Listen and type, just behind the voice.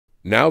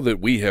Now that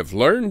we have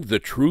learned the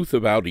truth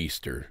about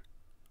Easter,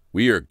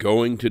 we are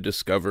going to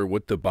discover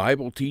what the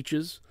Bible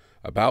teaches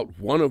about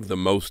one of the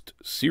most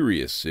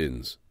serious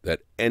sins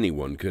that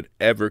anyone could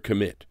ever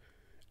commit,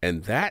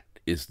 and that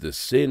is the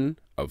sin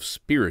of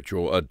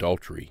spiritual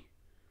adultery.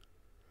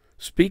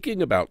 Speaking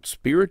about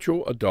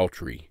spiritual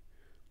adultery,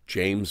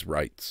 James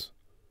writes,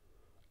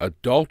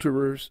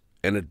 "Adulterers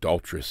and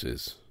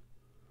adulteresses,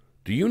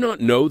 do you not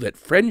know that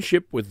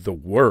friendship with the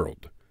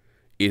world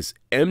is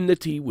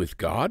enmity with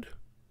God?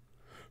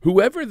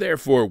 Whoever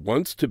therefore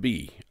wants to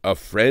be a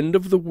friend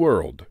of the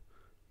world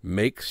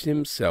makes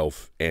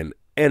himself an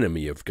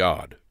enemy of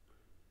God."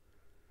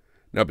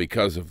 Now,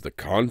 because of the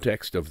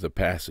context of the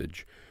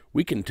passage,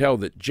 we can tell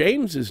that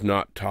James is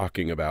not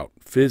talking about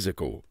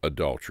physical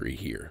adultery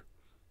here,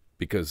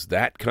 because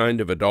that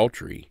kind of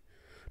adultery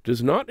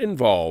does not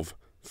involve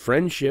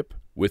friendship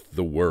with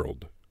the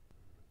world.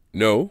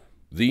 No,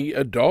 the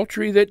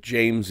adultery that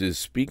James is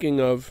speaking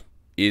of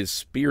is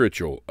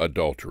spiritual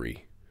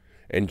adultery,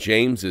 and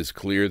James is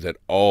clear that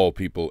all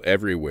people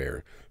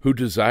everywhere who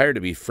desire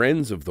to be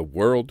friends of the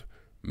world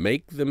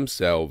make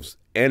themselves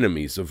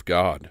enemies of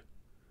God.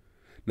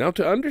 Now,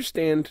 to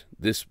understand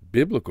this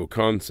biblical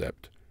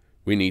concept,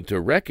 we need to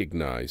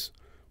recognize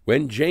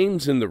when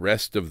James and the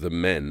rest of the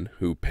men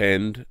who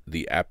penned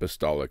the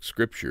apostolic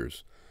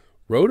scriptures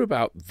wrote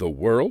about the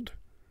world,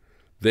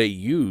 they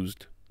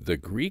used the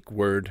Greek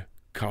word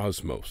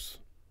cosmos.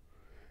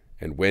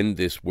 And when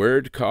this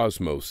word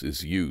cosmos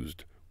is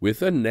used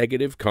with a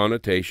negative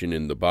connotation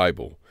in the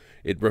Bible,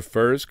 it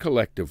refers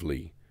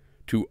collectively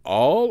to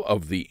all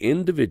of the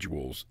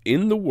individuals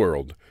in the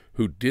world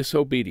who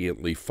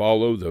disobediently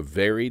follow the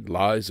varied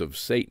lies of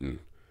Satan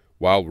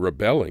while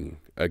rebelling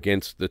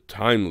against the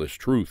timeless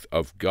truth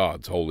of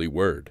God's holy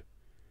word.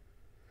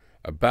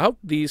 About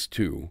these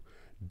two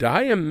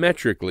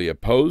diametrically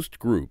opposed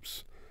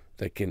groups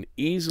that can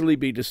easily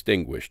be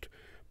distinguished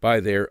by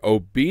their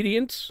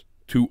obedience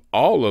to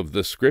all of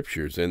the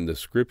Scriptures and the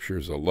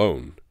Scriptures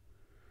alone,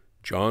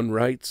 John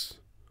writes,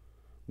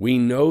 "We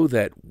know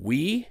that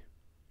we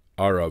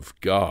are of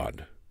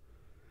God,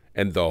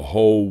 and the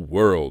whole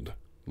world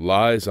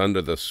lies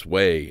under the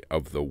sway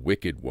of the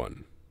wicked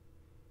one."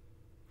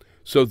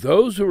 So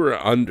those who are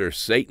under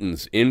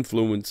Satan's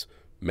influence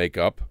make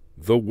up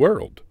the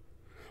world,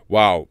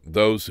 while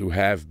those who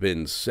have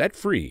been set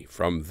free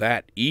from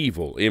that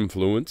evil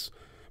influence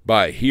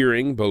by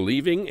hearing,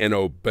 believing, and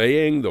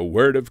obeying the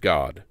Word of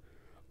God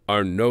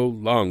are no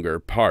longer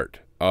part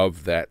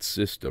of that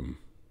system.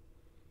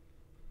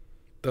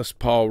 Thus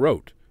Paul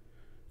wrote,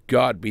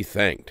 "God be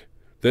thanked,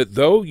 that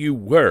though you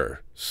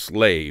were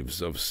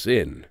slaves of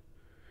sin,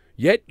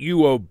 yet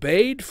you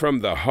obeyed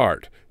from the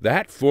heart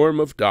that form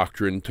of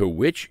doctrine to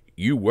which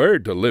you were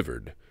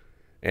delivered,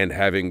 and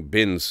having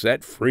been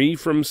set free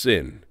from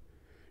sin,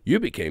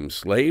 you became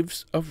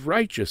slaves of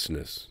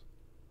righteousness."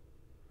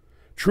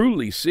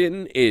 Truly,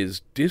 sin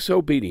is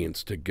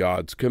disobedience to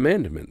God's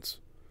commandments,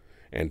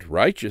 and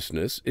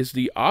righteousness is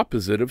the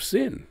opposite of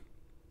sin.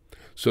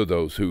 So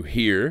those who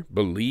hear,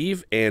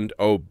 believe, and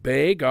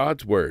obey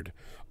God's word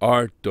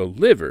are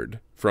delivered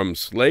from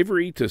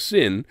slavery to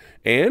sin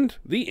and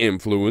the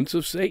influence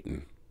of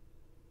Satan.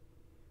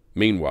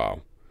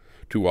 Meanwhile,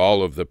 to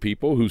all of the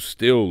people who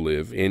still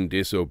live in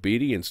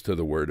disobedience to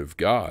the word of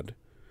God,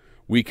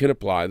 we can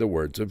apply the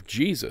words of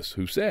Jesus,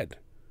 who said,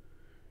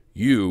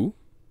 "You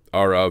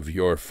are of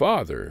your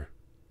father,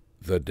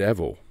 the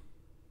devil,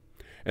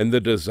 and the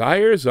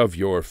desires of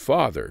your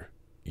father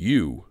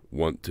you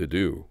want to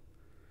do.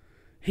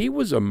 He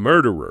was a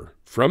murderer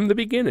from the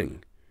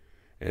beginning,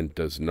 and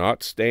does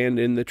not stand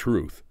in the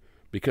truth,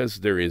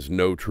 because there is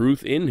no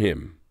truth in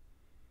him.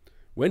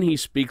 When he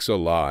speaks a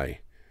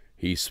lie,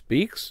 he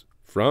speaks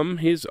from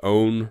his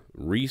own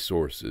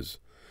resources,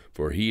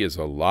 for he is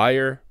a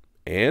liar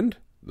and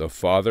the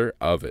father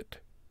of it."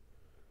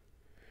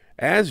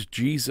 As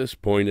Jesus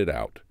pointed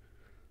out,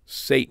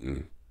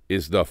 Satan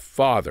is the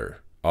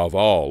father of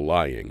all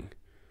lying,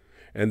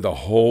 and the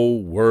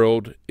whole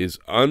world is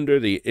under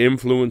the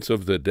influence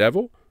of the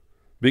devil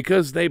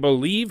because they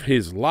believe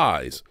his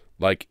lies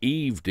like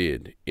Eve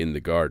did in the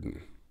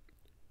garden.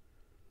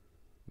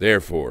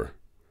 Therefore,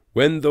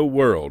 when the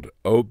world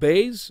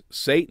obeys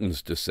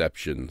Satan's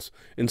deceptions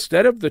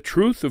instead of the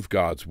truth of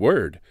God's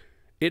word,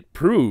 it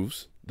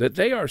proves that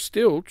they are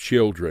still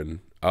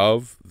children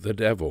of the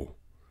devil.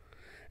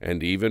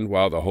 And even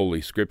while the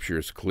Holy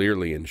Scriptures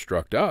clearly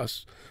instruct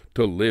us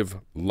to live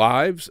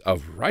lives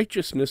of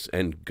righteousness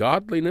and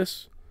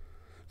godliness,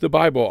 the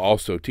Bible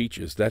also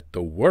teaches that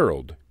the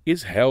world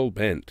is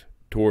hell-bent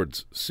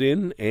towards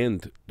sin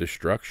and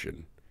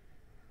destruction.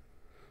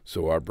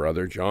 So our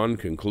brother John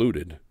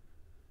concluded,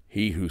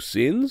 "He who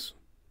sins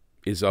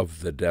is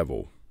of the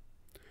devil,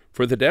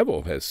 for the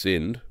devil has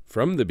sinned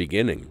from the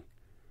beginning.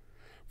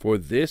 For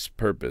this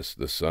purpose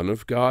the Son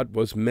of God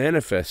was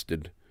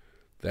manifested,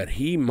 that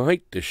he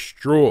might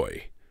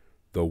destroy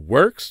the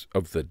works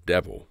of the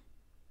devil."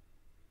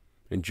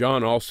 And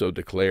John also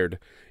declared,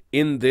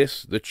 "In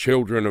this the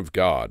children of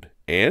God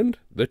and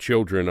the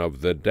children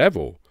of the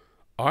devil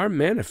are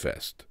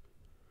manifest.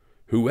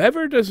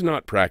 Whoever does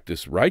not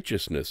practice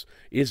righteousness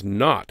is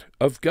not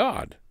of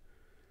God,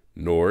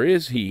 nor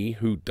is he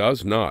who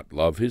does not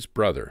love his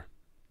brother.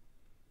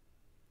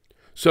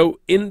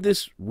 So in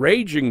this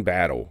raging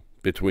battle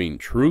between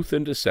truth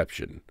and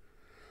deception,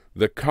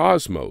 the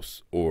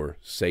cosmos, or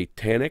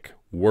satanic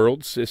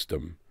world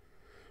system,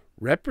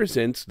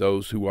 represents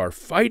those who are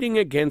fighting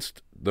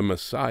against the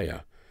Messiah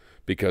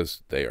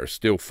because they are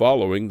still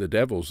following the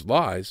devil's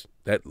lies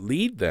that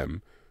lead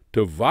them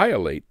to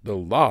violate the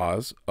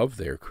laws of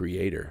their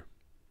Creator.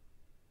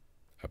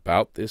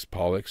 About this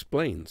Paul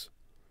explains,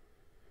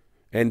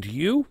 "And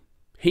you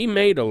he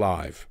made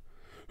alive,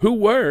 who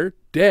were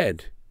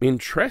dead in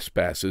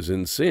trespasses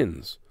and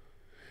sins,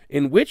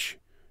 in which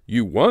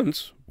you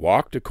once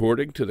walked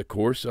according to the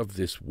course of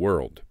this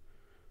world,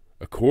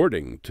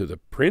 according to the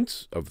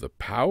prince of the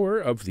power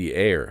of the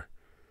air,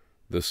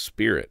 the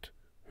Spirit,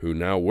 who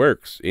now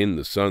works in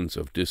the sons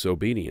of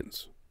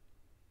disobedience,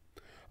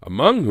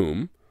 among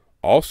whom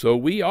also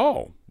we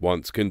all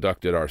once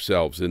conducted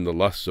ourselves in the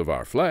lusts of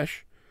our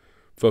flesh,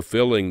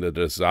 fulfilling the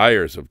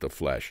desires of the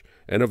flesh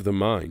and of the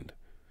mind,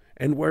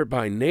 and were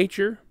by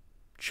nature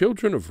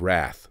children of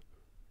wrath,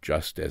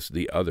 just as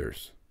the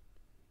others.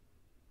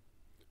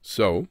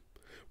 So,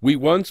 we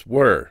once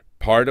were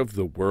part of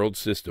the world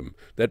system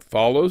that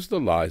follows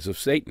the lies of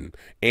Satan,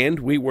 and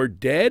we were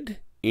dead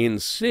in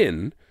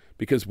sin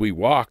because we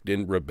walked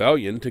in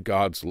rebellion to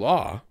God's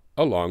law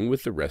along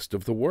with the rest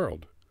of the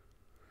world.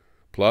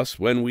 Plus,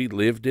 when we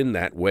lived in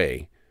that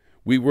way,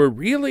 we were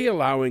really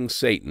allowing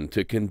Satan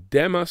to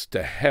condemn us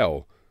to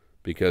hell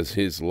because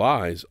his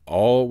lies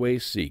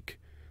always seek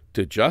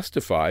to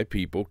justify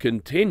people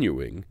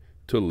continuing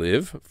to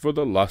live for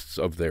the lusts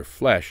of their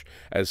flesh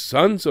as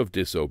sons of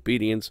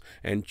disobedience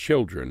and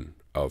children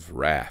of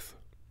wrath."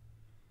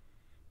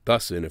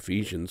 Thus in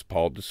Ephesians,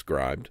 Paul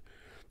described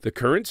the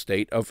current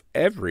state of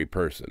every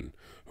person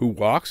who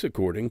walks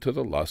according to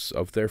the lusts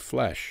of their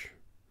flesh.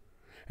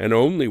 And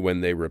only when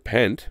they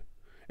repent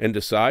and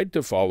decide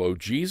to follow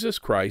Jesus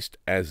Christ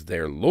as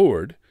their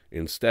Lord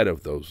instead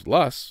of those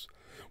lusts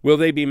will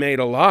they be made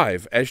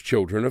alive as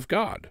children of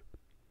God.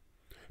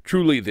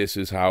 Truly, this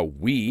is how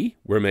we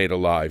were made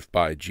alive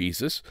by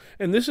Jesus,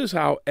 and this is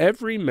how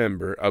every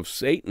member of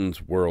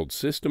Satan's world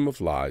system of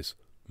lies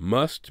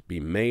must be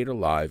made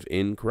alive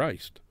in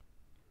Christ.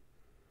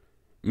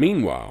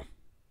 Meanwhile,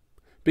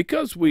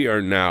 because we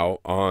are now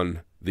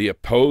on the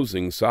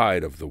opposing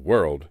side of the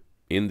world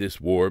in this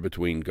war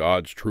between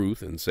God's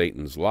truth and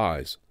Satan's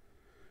lies,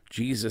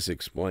 Jesus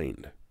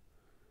explained,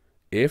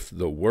 "If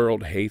the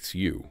world hates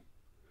you,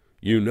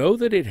 you know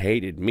that it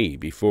hated me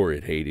before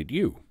it hated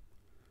you.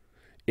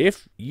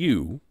 If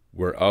you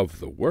were of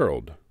the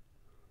world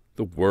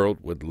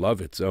would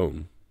love its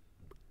own.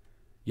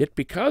 Yet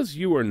because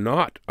you are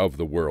not of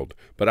the world,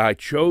 but I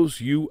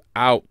chose you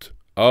out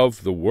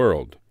of the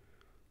world,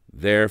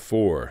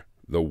 therefore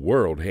the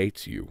world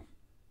hates you."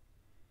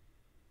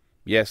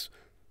 Yes,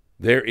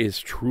 there is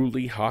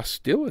truly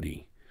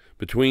hostility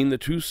between the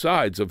two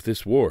sides of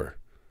this war.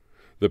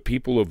 The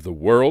people of the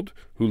world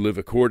who live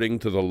according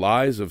to the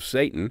lies of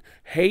Satan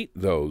hate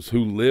those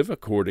who live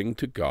according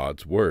to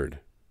God's word.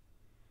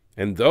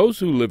 And those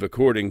who live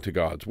according to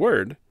God's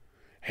word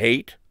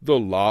hate the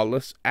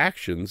lawless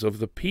actions of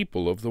the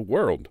people of the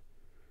world.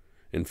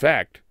 In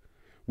fact,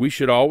 we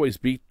should always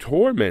be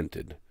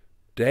tormented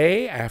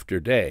day after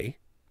day,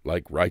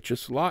 like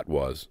righteous Lot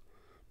was,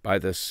 by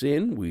the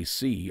sin we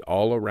see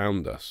all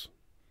around us.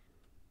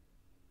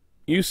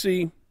 You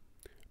see,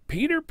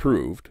 Peter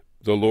proved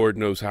the Lord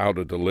knows how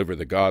to deliver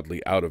the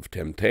godly out of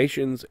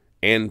temptations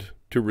and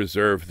to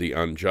reserve the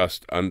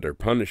unjust under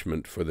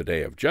punishment for the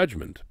day of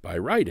judgment by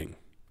writing,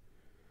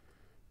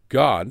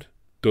 "God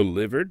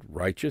delivered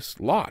righteous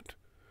Lot,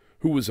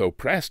 who was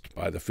oppressed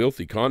by the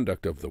filthy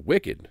conduct of the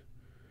wicked.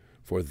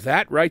 For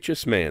that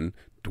righteous man,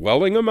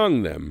 dwelling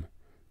among them,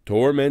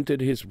 tormented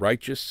his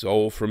righteous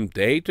soul from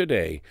day to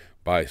day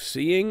by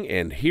seeing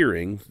and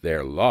hearing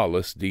their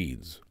lawless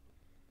deeds."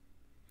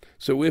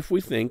 So if we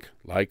think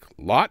like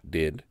Lot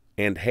did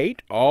and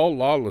hate all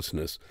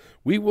lawlessness,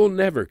 we will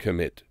never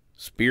commit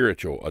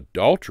spiritual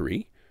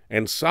adultery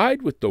and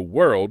side with the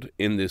world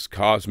in this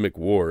cosmic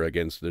war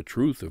against the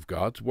truth of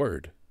God's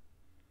word.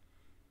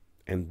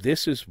 And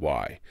this is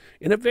why,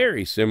 in a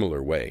very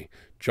similar way,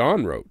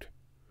 John wrote,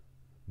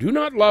 "Do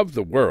not love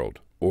the world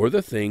or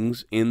the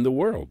things in the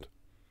world.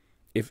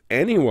 If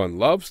anyone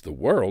loves the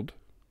world,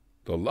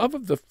 the love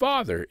of the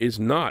Father is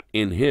not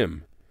in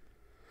him.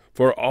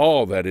 For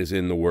all that is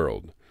in the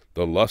world,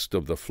 the lust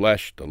of the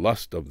flesh, the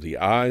lust of the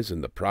eyes,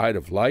 and the pride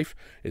of life,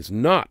 is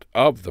not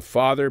of the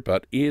Father,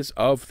 but is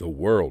of the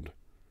world.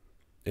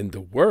 And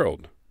the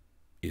world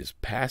is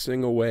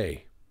passing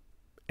away,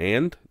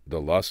 and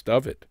the lust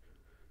of it.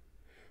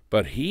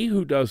 But he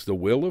who does the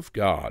will of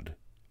God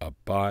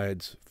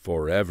abides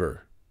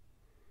forever."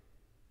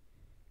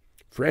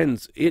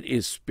 Friends, it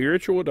is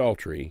spiritual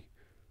adultery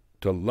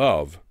to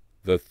love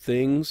the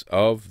things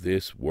of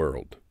this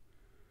world.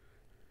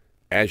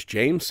 As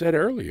James said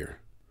earlier,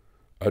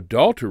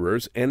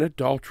 adulterers and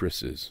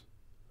adulteresses,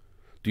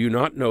 do you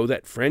not know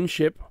that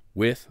friendship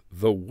with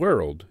the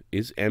world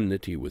is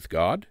enmity with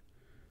God.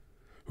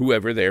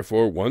 Whoever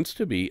therefore wants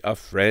to be a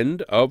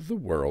friend of the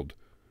world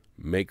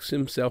makes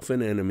himself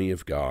an enemy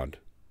of God.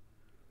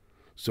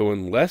 So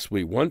unless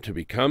we want to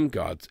become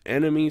God's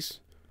enemies,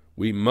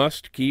 we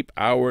must keep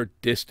our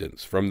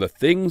distance from the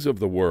things of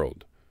the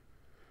world.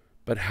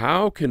 But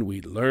how can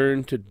we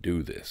learn to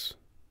do this?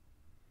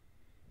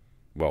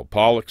 Well,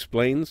 Paul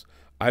explains,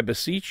 "I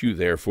beseech you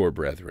therefore,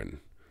 brethren,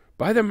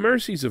 by the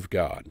mercies of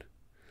God,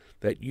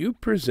 that you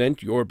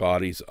present your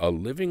bodies a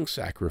living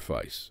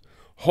sacrifice,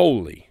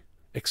 holy,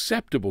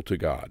 acceptable to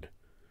God,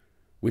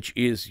 which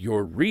is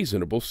your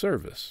reasonable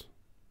service.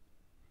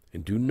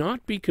 And do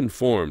not be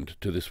conformed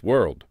to this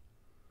world,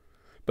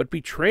 but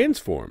be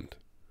transformed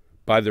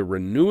by the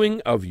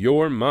renewing of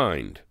your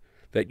mind,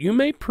 that you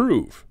may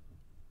prove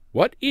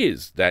what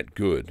is that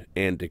good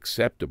and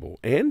acceptable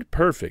and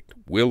perfect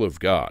will of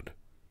God."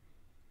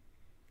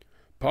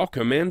 Paul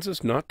commands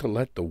us not to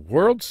let the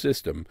world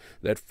system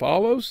that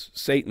follows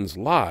Satan's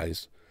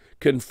lies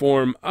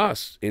conform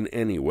us in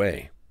any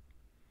way.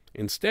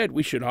 Instead,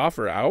 we should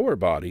offer our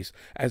bodies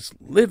as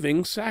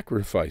living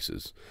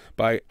sacrifices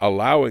by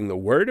allowing the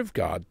Word of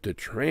God to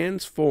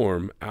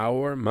transform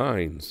our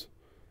minds.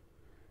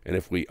 And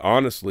if we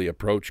honestly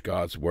approach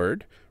God's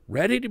Word,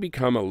 ready to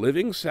become a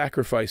living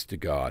sacrifice to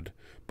God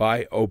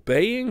by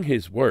obeying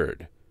His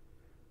Word,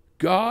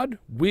 God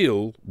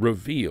will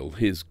reveal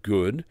His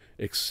good,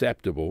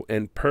 acceptable,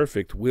 and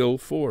perfect will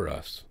for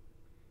us.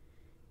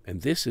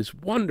 And this is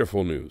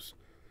wonderful news,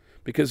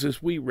 because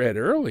as we read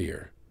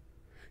earlier,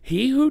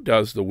 he who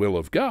does the will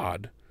of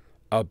God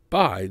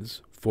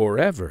abides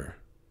forever.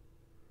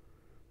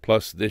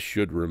 Plus, this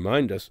should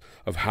remind us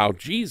of how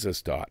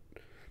Jesus taught,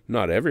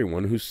 "Not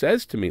everyone who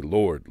says to me,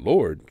 'Lord,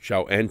 Lord,'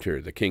 shall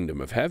enter the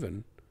kingdom of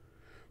heaven,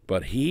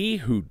 but he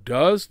who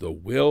does the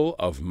will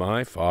of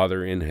my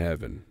Father in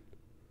heaven."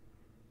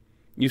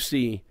 You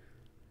see,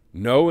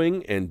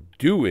 knowing and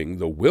doing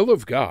the will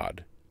of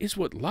God is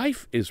what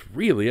life is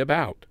really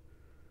about.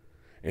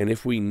 And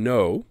if we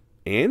know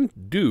and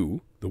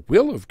do the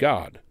will of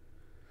God,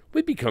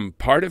 we become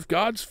part of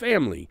God's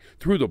family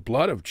through the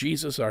blood of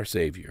Jesus our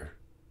Savior.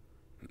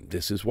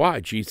 This is why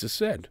Jesus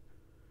said,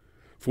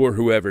 "For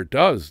whoever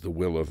does the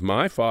will of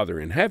my Father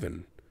in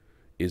heaven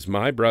is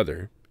my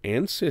brother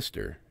and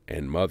sister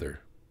and mother."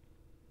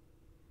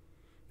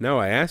 Now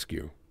I ask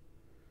you,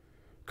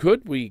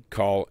 could we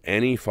call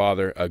any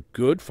father a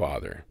good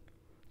father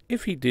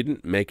if he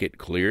didn't make it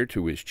clear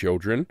to his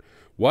children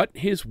what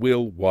his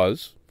will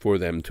was for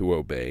them to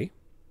obey?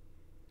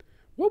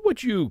 What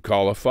would you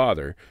call a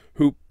father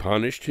who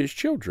punished his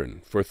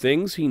children for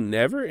things he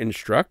never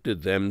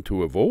instructed them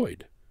to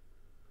avoid?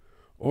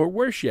 Or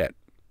worse yet,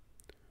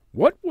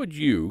 what would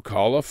you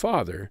call a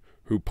father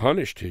who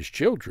punished his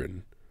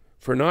children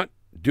for not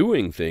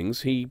doing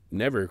things he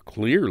never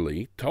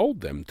clearly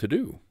told them to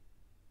do?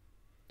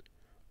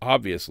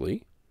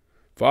 Obviously,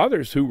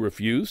 fathers who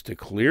refuse to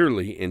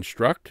clearly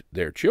instruct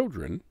their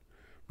children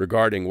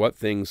regarding what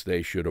things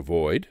they should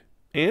avoid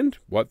and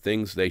what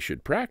things they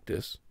should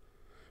practice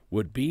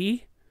would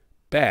be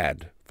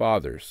bad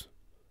fathers.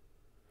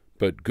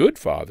 But good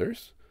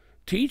fathers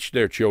teach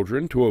their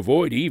children to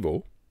avoid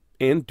evil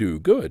and do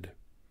good.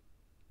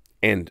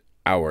 And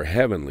our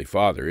Heavenly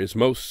Father is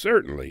most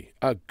certainly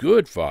a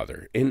good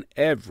Father in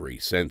every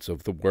sense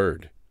of the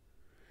word.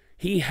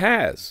 He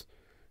has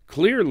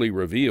clearly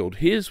revealed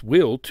His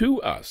will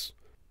to us,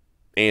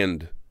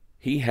 and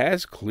He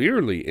has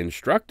clearly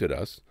instructed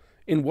us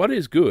in what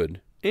is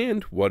good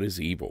and what is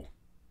evil.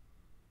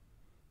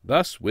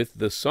 Thus with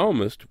the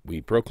psalmist we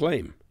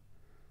proclaim,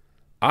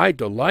 "I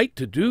delight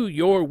to do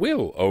your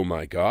will, O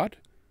my God,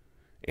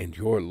 and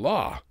your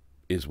law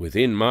is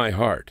within my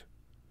heart."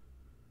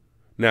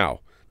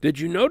 Now, did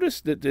you notice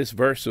that this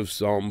verse of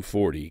Psalm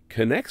 40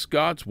 connects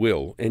God's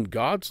will and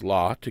God's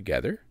law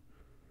together?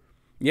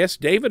 Yes,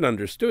 David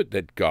understood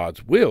that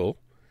God's will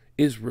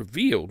is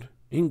revealed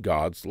in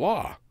God's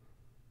law,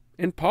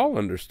 and Paul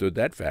understood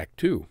that fact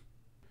too.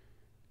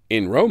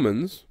 In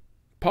Romans,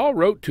 Paul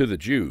wrote to the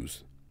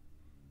Jews,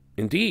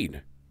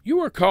 "Indeed, you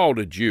are called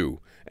a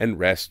Jew, and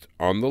rest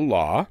on the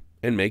law,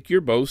 and make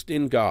your boast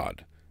in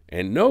God,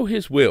 and know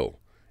His will,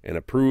 and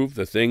approve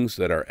the things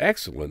that are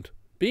excellent,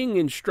 being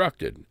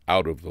instructed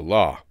out of the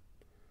law."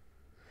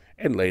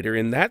 And later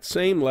in that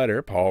same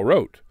letter, Paul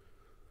wrote,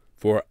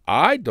 "For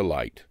I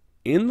delight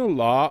in the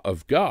law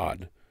of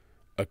God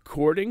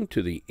according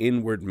to the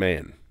inward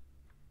man."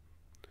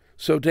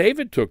 So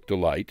David took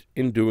delight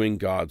in doing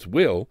God's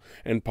will,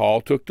 and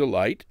Paul took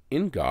delight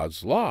in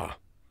God's law.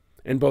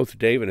 And both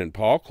David and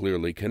Paul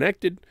clearly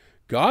connected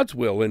God's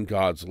will and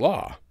God's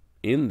law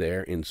in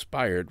their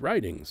inspired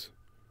writings.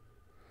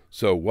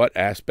 So what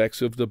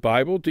aspects of the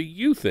Bible do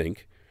you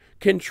think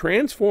can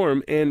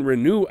transform and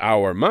renew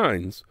our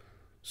minds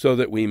so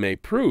that we may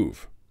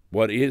prove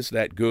what is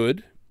that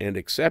good and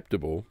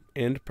acceptable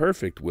and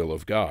perfect will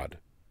of God?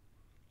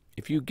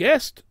 If you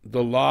guessed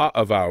the law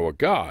of our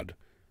God,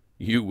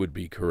 you would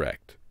be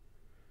correct.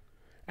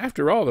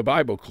 After all, the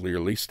Bible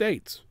clearly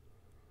states,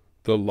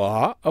 "The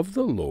law of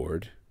the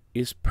Lord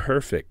is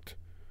perfect,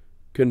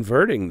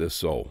 converting the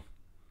soul.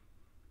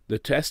 The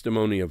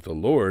testimony of the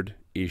Lord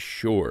is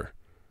sure,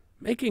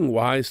 making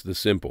wise the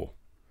simple.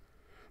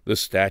 The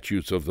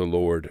statutes of the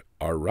Lord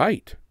are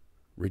right,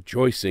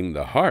 rejoicing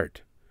the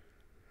heart.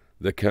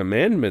 The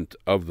commandment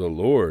of the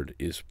Lord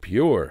is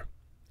pure,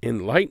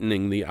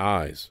 enlightening the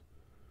eyes.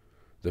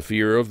 The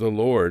fear of the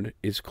Lord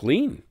is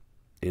clean,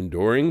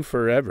 enduring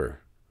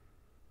forever.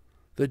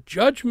 The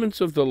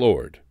judgments of the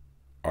Lord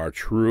are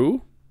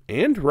true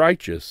and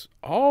righteous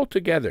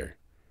altogether.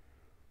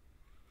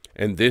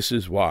 And this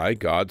is why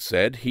God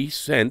said he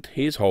sent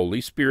his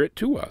Holy Spirit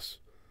to us.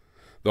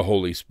 The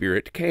Holy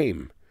Spirit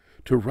came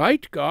to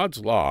write God's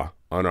law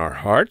on our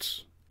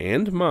hearts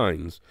and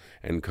minds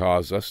and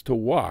cause us to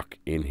walk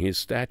in his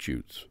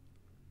statutes.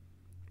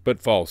 But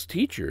false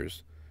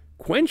teachers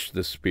quench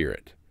the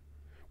Spirit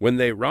when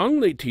they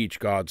wrongly teach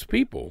God's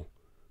people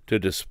to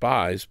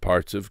despise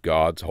parts of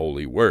God's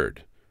holy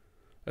word,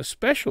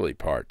 especially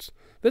parts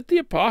that the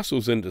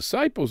apostles and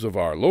disciples of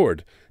our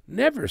Lord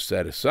never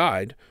set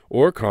aside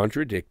or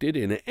contradicted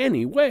in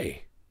any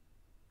way.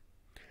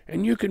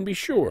 And you can be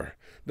sure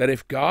that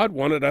if God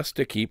wanted us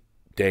to keep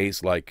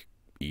days like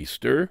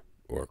Easter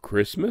or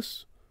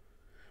Christmas,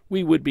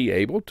 we would be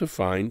able to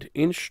find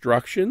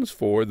instructions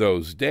for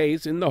those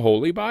days in the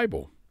Holy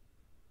Bible.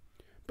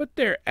 But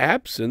their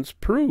absence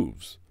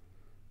proves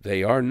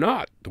they are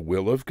not the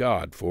will of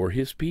God for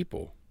his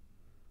people.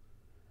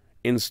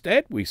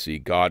 Instead, we see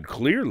God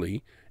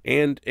clearly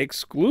and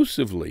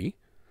exclusively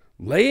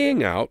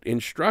laying out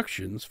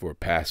instructions for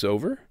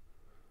Passover,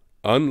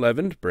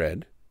 unleavened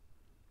bread,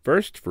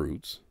 first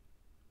fruits,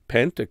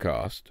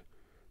 Pentecost,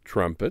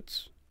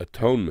 trumpets,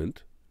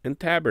 atonement, and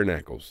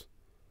tabernacles.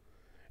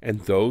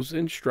 And those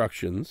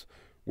instructions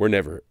were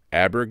never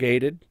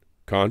abrogated,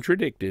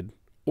 contradicted,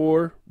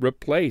 or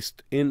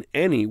replaced in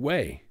any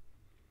way.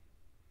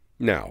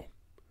 Now,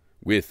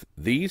 with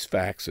these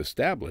facts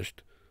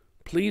established,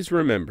 please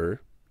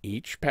remember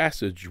each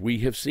passage we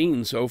have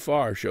seen so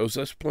far shows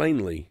us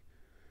plainly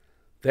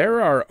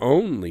there are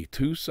only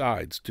two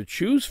sides to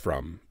choose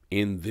from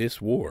in this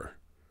war.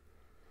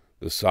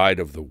 The side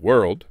of the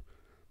world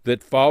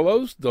that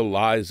follows the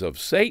lies of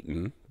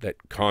Satan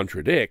that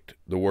contradict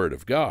the Word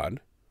of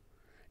God,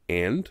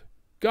 and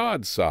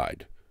God's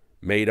side,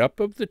 made up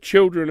of the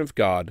children of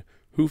God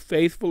who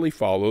faithfully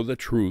follow the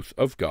truth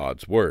of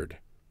God's Word.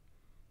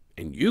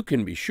 And you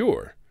can be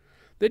sure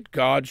that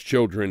God's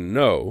children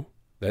know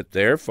that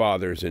their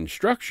Father's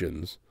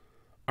instructions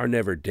are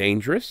never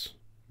dangerous,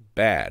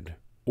 bad,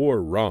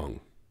 or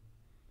wrong.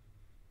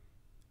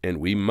 And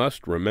we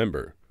must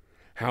remember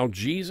how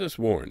Jesus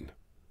warned,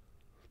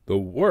 the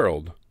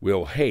world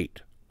will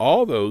hate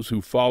all those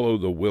who follow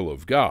the will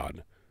of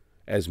God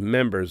as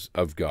members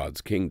of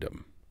God's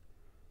kingdom.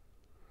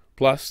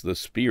 Plus the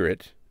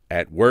Spirit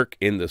at work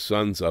in the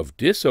sons of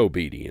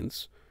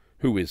disobedience,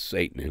 who is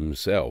Satan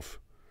himself,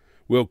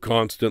 will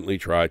constantly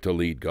try to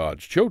lead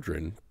God's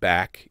children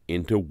back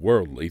into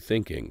worldly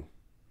thinking.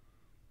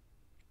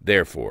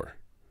 Therefore,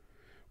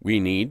 we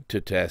need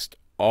to test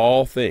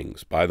all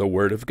things by the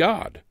Word of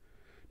God,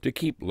 to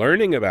keep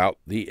learning about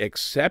the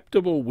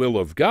acceptable will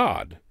of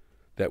God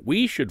that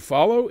we should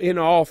follow in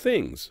all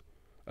things,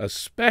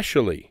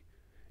 especially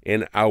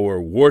in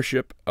our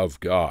worship of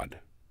God.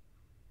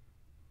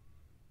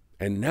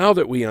 And now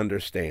that we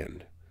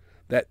understand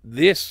that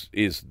this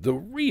is the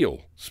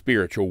real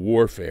spiritual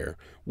warfare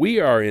we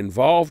are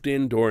involved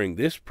in during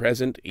this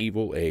present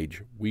evil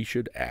age, we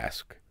should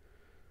ask,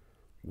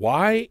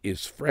 why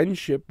is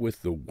friendship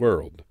with the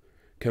world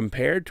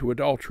compared to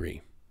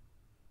adultery?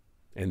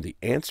 And the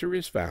answer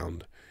is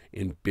found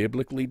in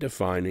biblically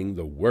defining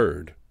the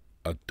word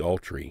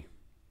adultery.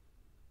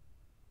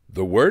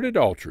 The word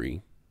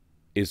adultery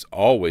is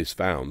always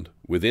found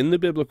within the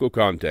biblical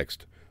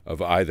context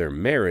of either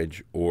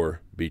marriage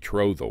or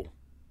betrothal.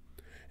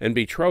 And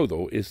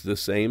betrothal is the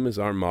same as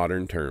our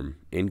modern term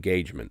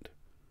engagement.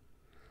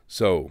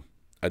 So,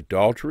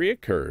 adultery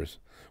occurs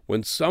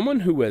when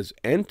someone who has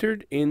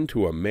entered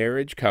into a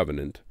marriage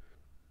covenant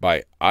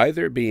by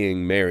either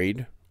being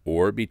married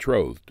or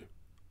betrothed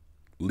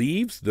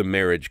leaves the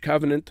marriage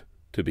covenant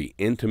to be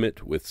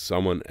intimate with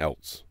someone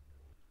else.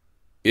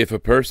 If a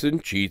person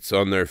cheats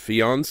on their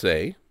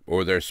fiancé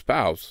or their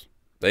spouse,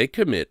 they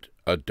commit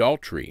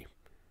adultery.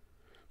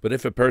 But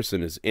if a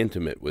person is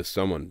intimate with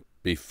someone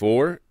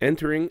before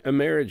entering a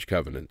marriage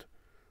covenant,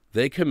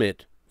 they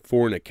commit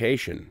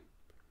fornication.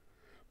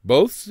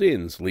 Both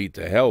sins lead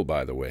to hell,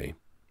 by the way,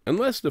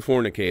 unless the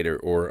fornicator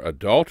or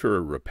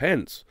adulterer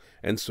repents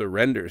and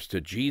surrenders to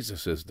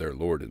Jesus as their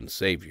Lord and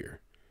Savior.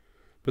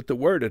 But the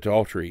word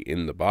adultery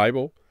in the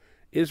Bible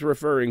is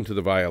referring to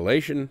the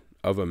violation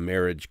of a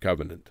marriage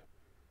covenant.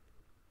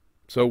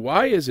 So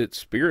why is it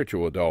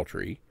spiritual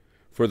adultery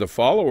for the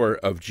follower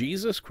of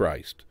Jesus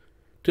Christ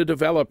to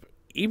develop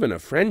even a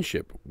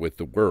friendship with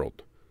the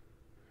world?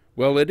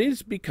 Well, it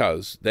is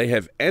because they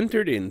have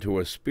entered into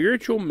a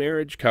spiritual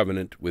marriage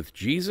covenant with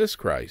Jesus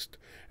Christ,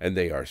 and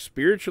they are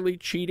spiritually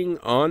cheating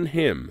on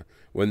him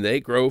when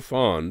they grow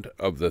fond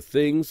of the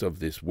things of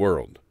this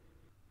world.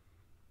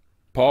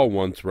 Paul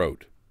once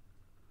wrote,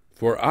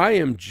 For I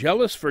am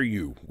jealous for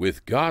you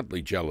with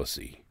godly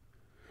jealousy.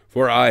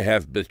 For I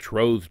have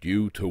betrothed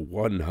you to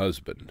one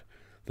husband,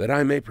 that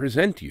I may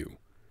present you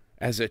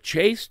as a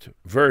chaste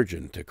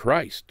virgin to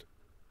Christ.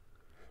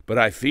 But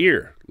I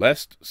fear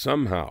lest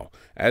somehow,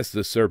 as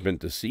the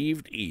serpent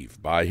deceived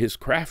Eve by his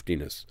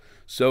craftiness,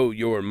 so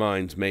your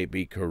minds may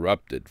be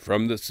corrupted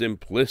from the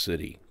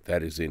simplicity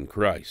that is in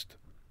Christ.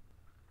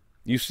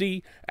 You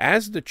see,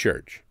 as the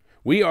church,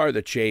 we are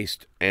the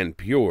chaste and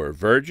pure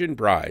virgin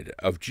bride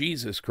of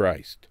Jesus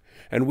Christ,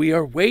 and we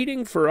are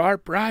waiting for our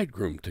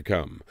bridegroom to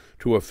come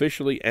to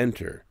officially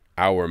enter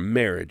our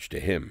marriage to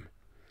him.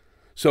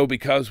 So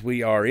because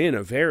we are in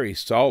a very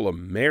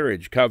solemn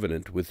marriage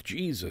covenant with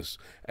Jesus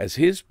as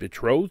his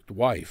betrothed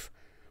wife,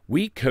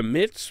 we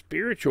commit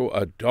spiritual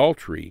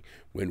adultery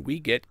when we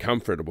get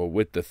comfortable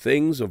with the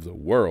things of the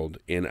world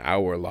in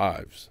our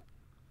lives.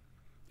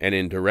 And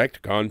in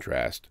direct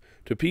contrast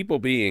to people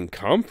being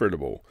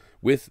comfortable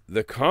with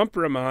the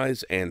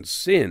compromise and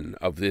sin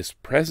of this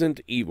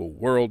present evil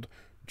world,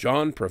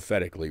 John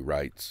prophetically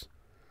writes,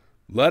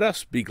 "Let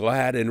us be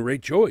glad and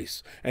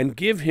rejoice, and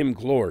give him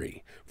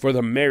glory, for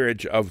the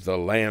marriage of the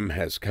Lamb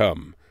has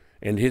come,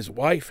 and his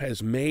wife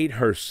has made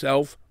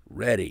herself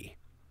ready.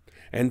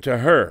 And to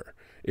her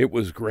it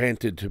was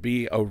granted to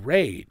be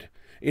arrayed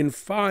in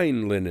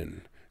fine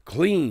linen,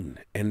 clean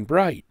and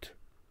bright.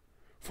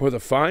 For the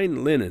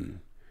fine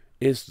linen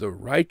is the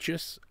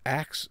righteous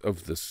acts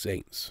of the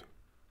saints."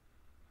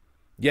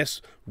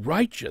 Yes,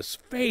 righteous,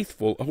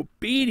 faithful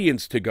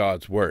obedience to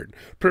God's word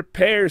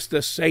prepares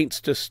the saints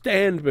to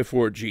stand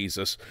before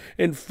Jesus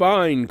in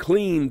fine,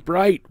 clean,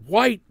 bright,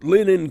 white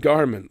linen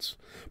garments.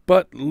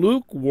 But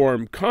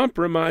lukewarm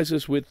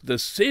compromises with the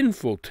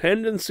sinful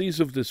tendencies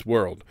of this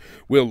world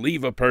will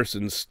leave a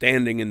person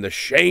standing in the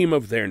shame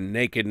of their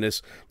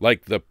nakedness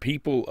like the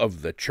people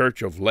of the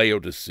church of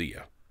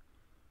Laodicea.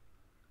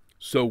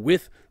 So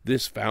with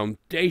this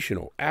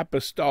foundational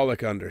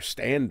apostolic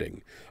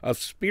understanding of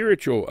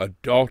spiritual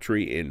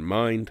adultery in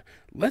mind,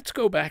 let's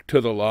go back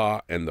to the law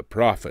and the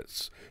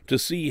prophets to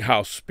see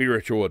how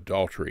spiritual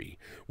adultery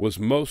was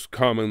most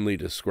commonly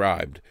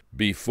described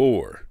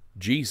before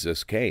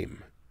Jesus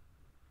came.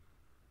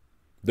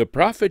 The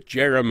prophet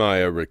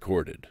Jeremiah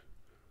recorded,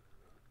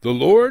 "The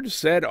Lord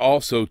said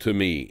also to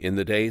me in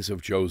the days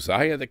of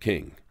Josiah the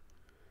king,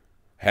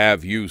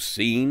 Have you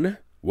seen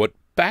what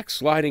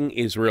backsliding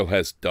Israel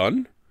has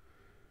done?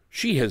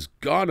 She has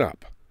gone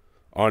up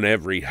on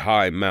every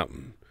high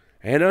mountain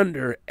and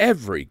under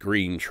every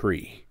green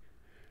tree,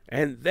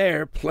 and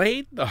there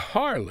played the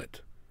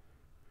harlot.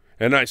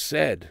 And I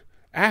said,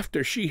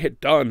 after she had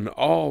done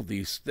all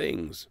these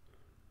things,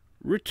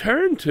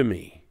 Return to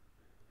me.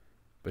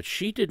 But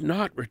she did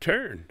not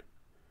return,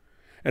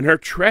 and her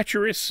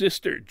treacherous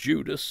sister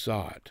Judah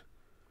saw it.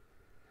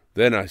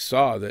 Then I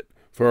saw that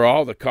for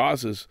all the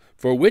causes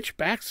for which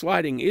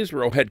backsliding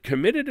Israel had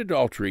committed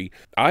adultery,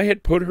 I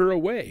had put her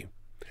away,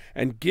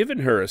 and given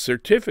her a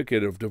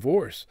certificate of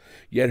divorce.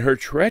 Yet her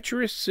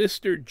treacherous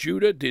sister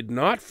Judah did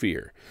not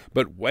fear,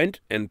 but went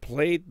and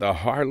played the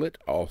harlot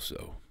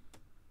also."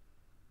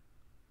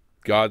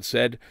 God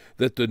said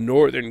that the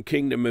northern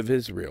kingdom of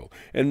Israel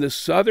and the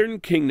southern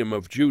kingdom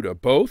of Judah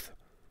both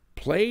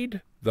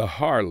played the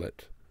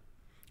harlot.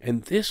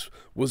 And this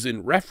was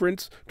in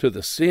reference to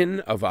the sin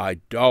of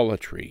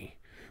idolatry,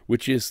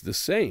 which is the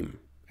same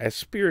as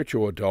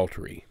spiritual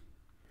adultery.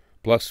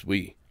 Plus,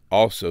 we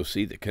also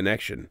see the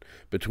connection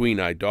between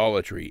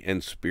idolatry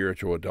and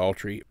spiritual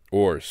adultery,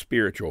 or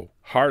spiritual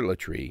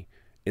harlotry,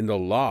 in the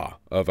law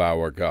of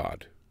our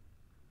God.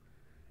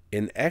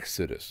 In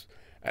Exodus,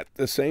 at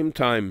the same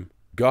time,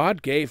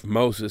 God gave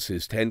Moses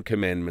his 10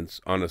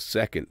 Commandments on a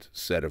second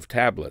set of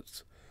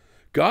tablets.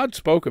 God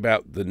spoke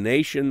about the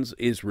nations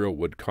Israel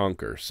would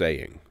conquer,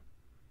 saying,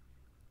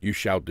 "You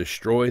shall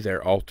destroy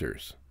their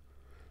altars,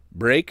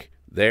 break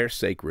their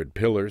sacred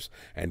pillars,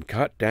 and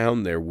cut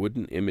down their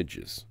wooden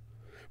images.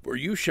 For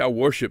you shall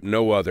worship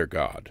no other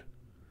God.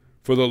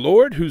 For the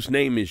Lord, whose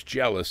name is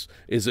jealous,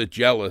 is a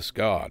jealous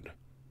God.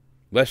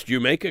 Lest you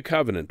make a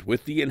covenant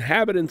with the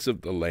inhabitants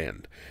of the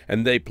land,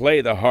 and they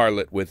play the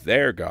harlot with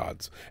their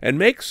gods, and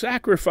make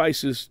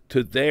sacrifices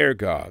to their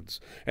gods,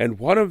 and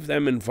one of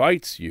them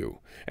invites you,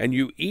 and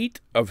you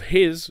eat of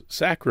his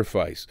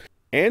sacrifice,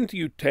 and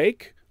you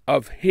take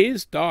of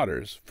his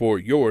daughters for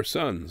your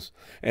sons,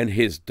 and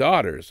his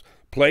daughters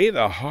play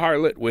the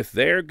harlot with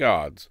their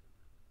gods,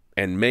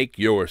 and make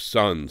your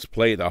sons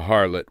play the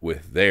harlot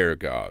with their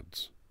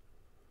gods."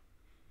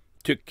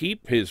 To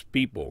keep his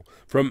people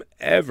from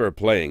ever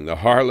playing the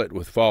harlot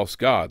with false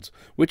gods,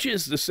 which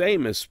is the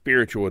same as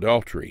spiritual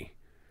adultery,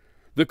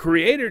 the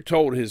Creator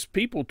told his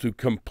people to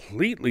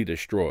completely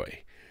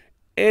destroy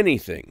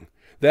anything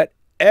that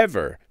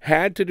ever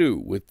had to do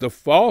with the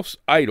false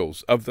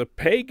idols of the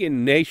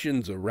pagan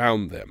nations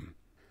around them.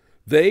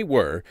 They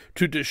were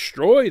to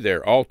destroy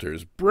their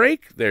altars,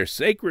 break their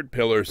sacred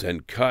pillars,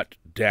 and cut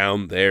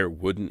down their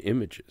wooden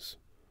images.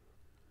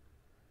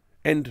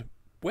 And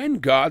when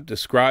God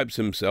describes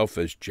himself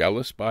as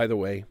jealous, by the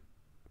way,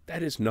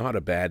 that is not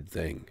a bad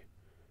thing.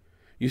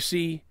 You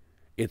see,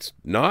 It's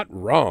not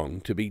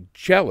wrong to be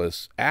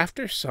jealous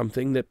after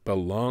something that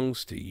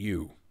belongs to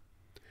you.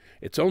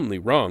 It's only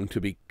wrong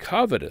to be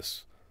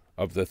covetous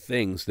of the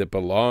things that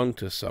belong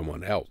to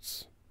someone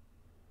else.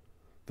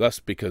 Thus,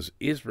 because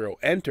Israel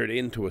entered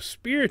into a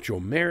spiritual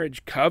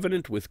marriage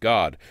covenant with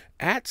God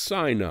at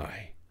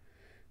Sinai,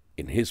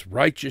 in his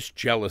righteous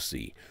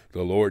jealousy,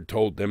 the Lord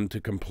told them to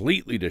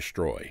completely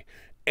destroy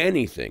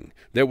anything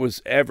that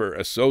was ever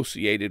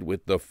associated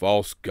with the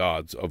false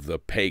gods of the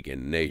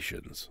pagan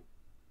nations.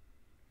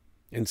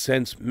 And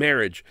since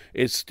marriage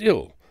is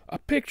still a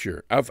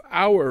picture of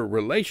our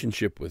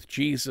relationship with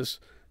Jesus,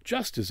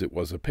 just as it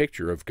was a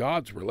picture of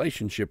God's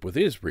relationship with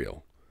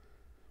Israel,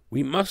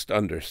 we must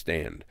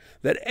understand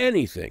that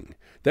anything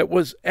that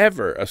was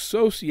ever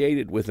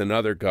associated with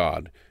another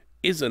god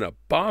is an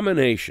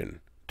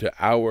abomination to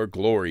our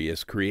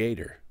glorious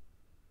Creator.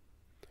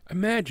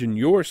 Imagine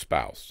your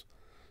spouse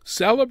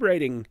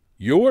celebrating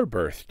your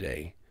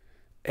birthday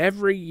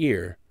every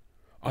year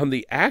on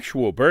the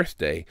actual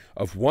birthday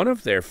of one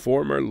of their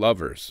former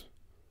lovers.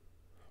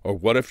 Or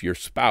what if your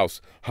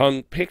spouse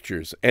hung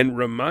pictures and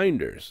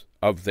reminders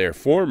of their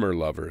former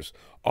lovers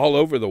all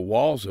over the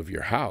walls of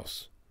your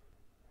house?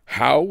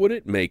 How would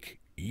it make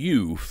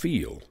you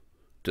feel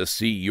to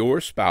see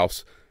your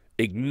spouse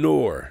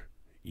ignore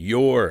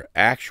your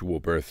actual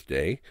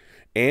birthday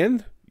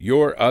and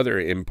your other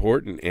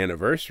important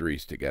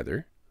anniversaries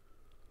together,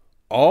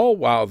 all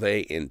while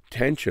they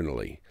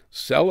intentionally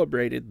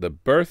celebrated the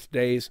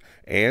birthdays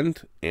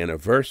and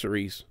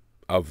anniversaries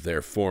of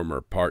their former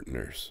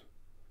partners?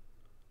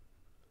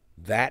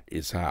 That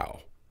is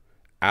how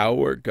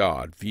our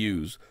God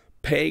views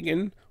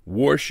pagan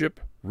worship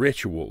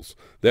rituals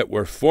that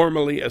were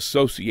formerly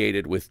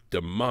associated with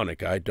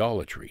demonic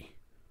idolatry.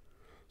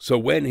 So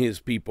when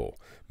his people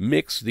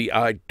mix the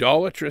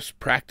idolatrous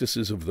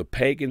practices of the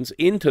pagans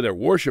into their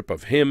worship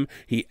of him,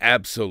 he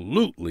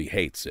absolutely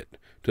hates it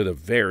to the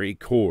very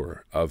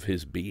core of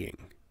his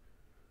being.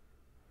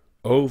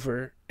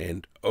 Over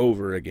and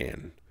over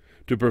again,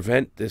 to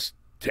prevent this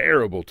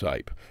terrible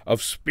type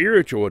of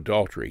spiritual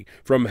adultery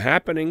from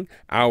happening,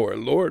 our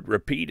Lord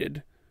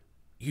repeated,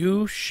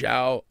 "You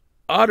shall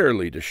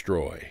utterly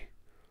destroy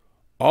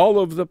all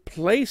of the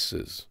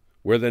places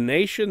where the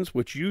nations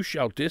which you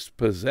shall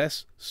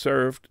dispossess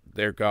served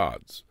their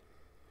gods,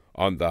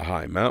 on the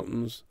high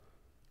mountains,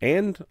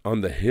 and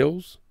on the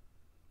hills,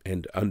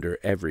 and under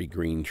every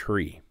green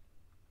tree.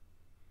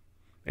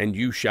 And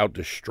you shall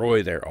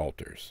destroy their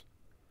altars,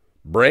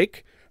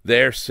 break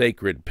their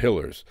sacred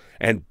pillars,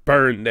 and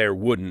burn their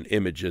wooden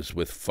images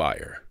with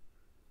fire.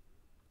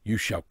 You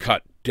shall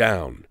cut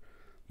down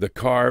the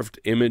carved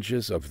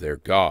images of their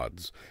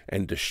gods,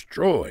 and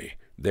destroy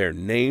their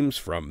names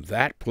from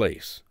that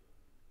place.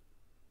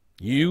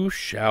 You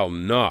shall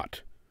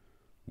not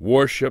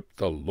worship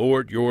the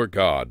Lord your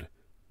God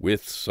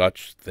with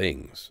such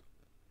things."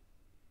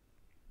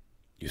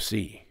 You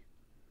see,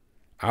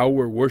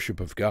 our worship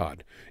of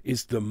God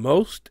is the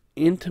most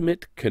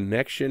intimate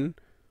connection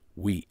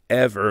we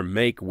ever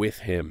make with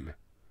him.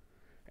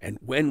 And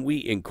when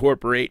we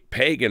incorporate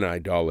pagan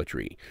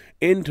idolatry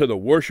into the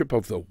worship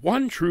of the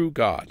one true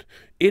God,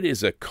 it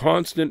is a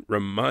constant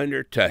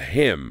reminder to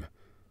him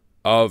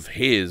of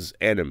his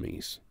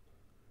enemies,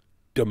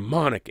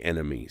 demonic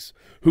enemies,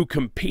 who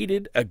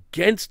competed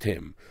against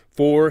him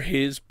for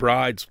his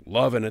bride's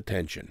love and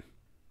attention.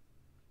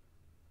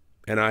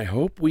 And I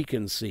hope we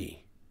can see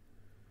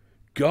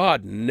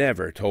God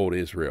never told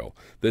Israel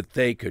that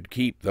they could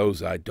keep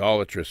those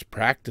idolatrous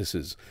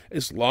practices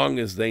as long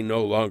as they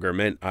no longer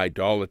meant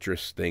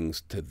idolatrous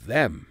things to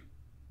them.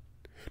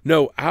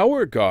 No,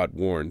 our God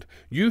warned,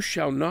 "You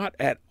shall not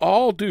at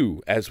all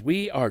do as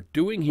we are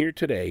doing here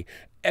today,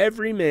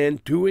 every man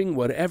doing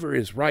whatever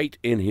is right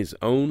in his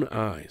own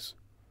eyes."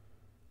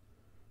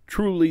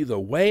 Truly,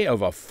 the way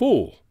of a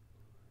fool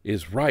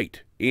is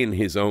right in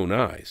his own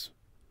eyes,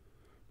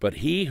 but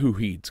he who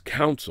heeds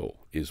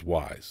counsel is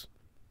wise.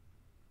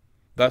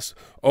 Thus,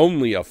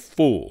 only a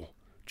fool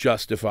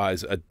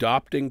justifies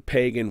adopting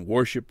pagan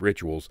worship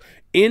rituals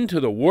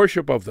into the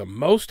worship of the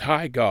Most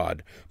High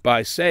God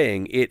by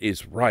saying it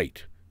is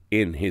right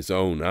in his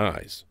own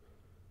eyes.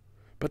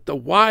 But the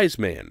wise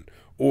man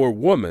or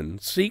woman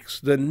seeks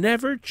the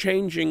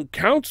never-changing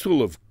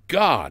counsel of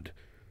God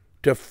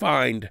to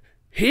find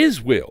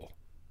his will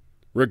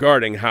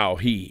regarding how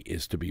he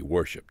is to be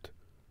worshipped.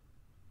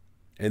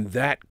 And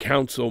that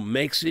counsel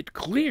makes it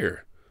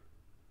clear.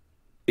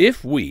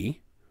 If we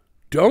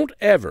don't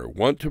ever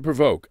want to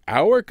provoke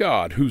our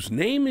God, whose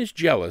name is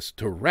jealous,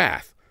 to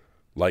wrath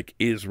like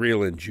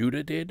Israel and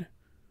Judah did,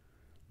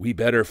 we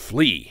better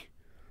flee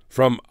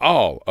from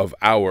all of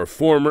our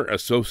former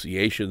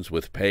associations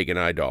with pagan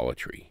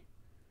idolatry.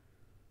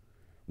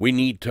 We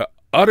need to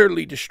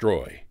utterly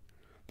destroy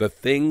the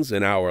things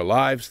in our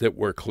lives that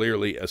were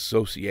clearly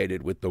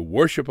associated with the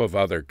worship of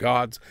other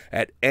gods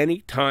at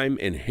any time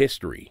in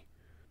history.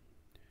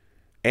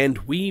 And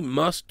we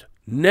must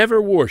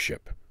never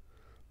worship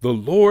the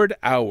Lord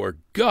our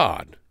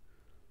God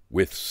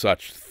with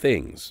such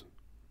things.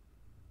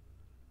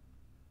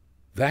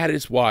 That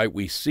is why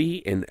we see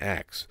in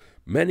Acts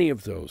many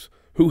of those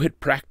who had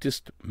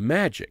practiced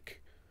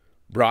magic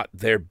brought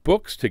their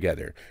books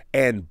together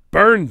and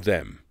burned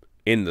them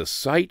in the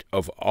sight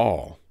of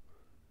all.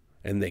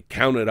 And they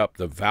counted up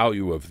the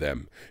value of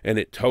them, and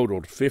it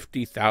totaled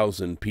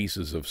 50,000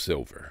 pieces of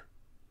silver.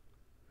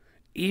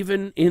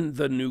 Even in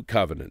the new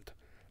covenant,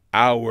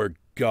 our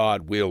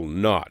God will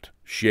not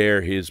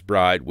share his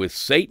bride with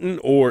Satan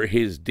or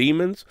his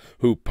demons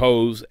who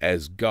pose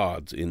as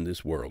gods in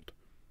this world.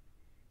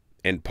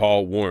 And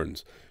Paul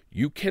warns,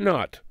 you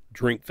cannot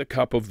drink the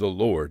cup of the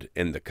Lord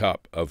and the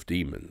cup of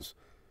demons.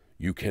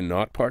 You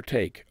cannot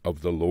partake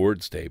of the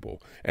Lord's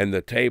table and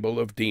the table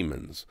of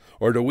demons.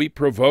 Or do we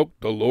provoke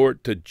the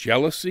Lord to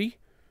jealousy?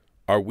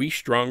 Are we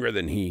stronger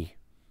than he?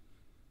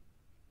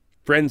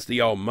 Friends,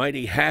 the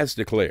Almighty has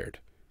declared,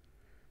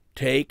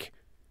 take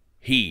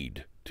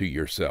heed to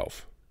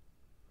yourself,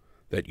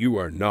 that you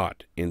are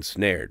not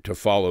ensnared to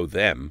follow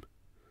them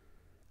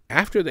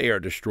after they are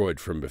destroyed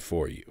from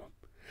before you,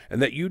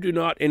 and that you do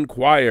not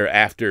inquire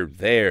after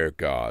their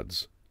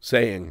gods,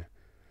 saying,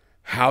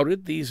 how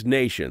did these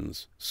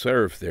nations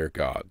serve their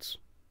gods?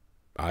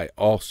 I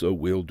also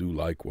will do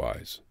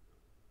likewise.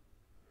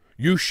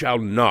 You shall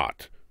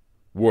not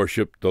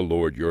worship the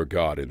Lord your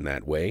God in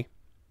that way.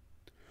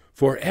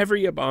 For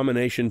every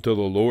abomination to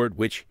the Lord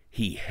which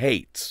he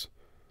hates,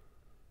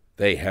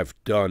 they have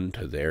done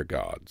to their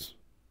gods.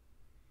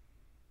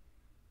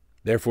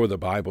 Therefore the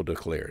Bible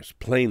declares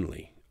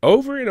plainly,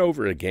 over and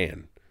over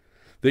again,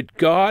 that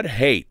God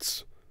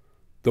hates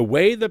the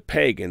way the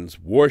pagans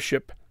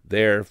worship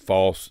their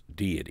false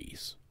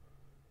deities.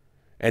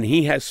 And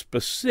he has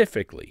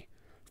specifically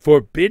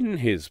forbidden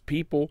his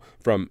people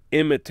from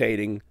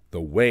imitating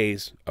the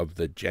ways of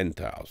the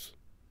Gentiles.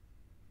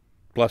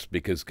 Plus,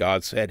 because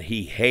God said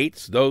he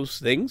hates those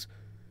things,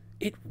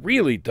 it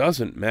really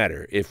doesn't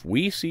matter if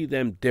we see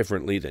them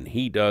differently than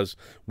he does.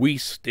 We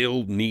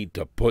still need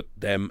to put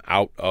them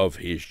out of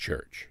his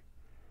church.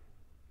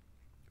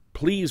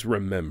 Please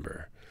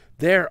remember,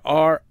 there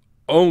are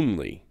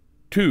only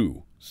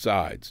two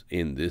sides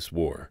in this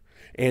war,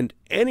 and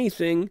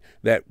anything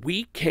that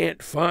we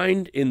can't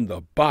find in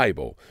the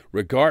Bible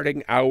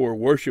regarding our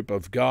worship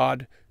of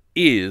God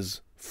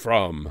is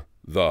from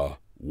the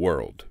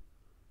world.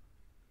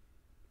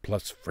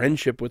 Plus,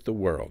 friendship with the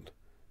world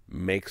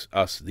makes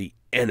us the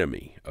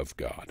enemy of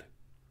God.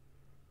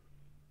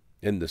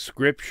 And the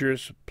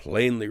scriptures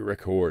plainly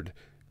record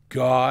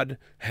God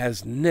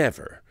has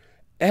never,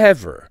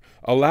 ever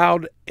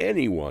allowed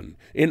anyone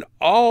in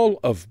all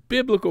of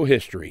biblical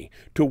history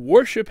to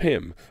worship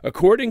him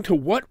according to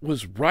what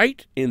was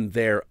right in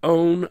their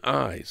own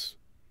eyes.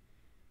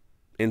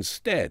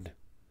 Instead,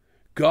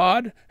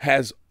 God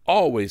has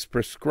always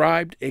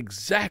prescribed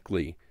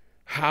exactly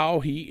how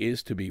he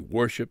is to be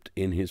worshipped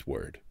in his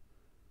word.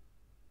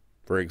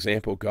 For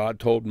example, God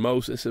told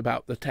Moses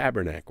about the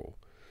tabernacle,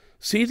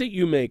 see that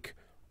you make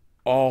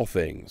all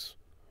things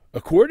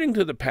according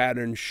to the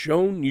pattern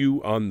shown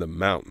you on the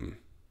mountain.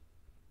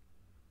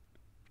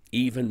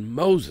 Even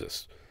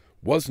Moses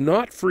was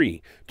not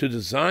free to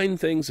design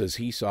things as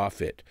he saw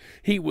fit.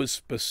 He was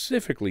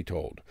specifically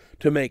told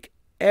to make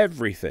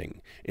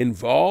everything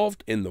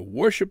involved in the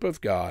worship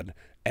of God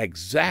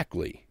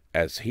exactly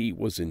as he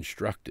was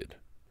instructed.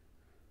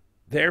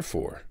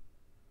 Therefore,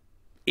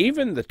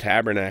 even the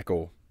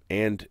tabernacle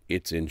and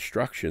its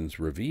instructions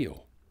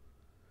reveal,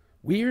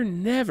 we are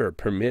never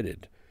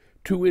permitted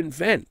to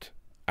invent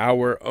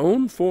our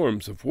own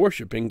forms of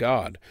worshiping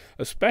God,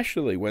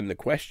 especially when the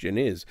question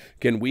is,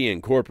 can we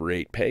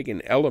incorporate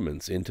pagan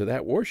elements into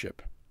that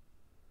worship?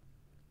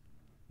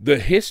 The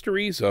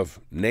histories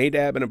of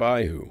Nadab and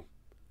Abihu,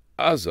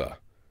 Uzzah,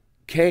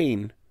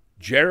 Cain,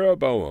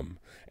 Jeroboam,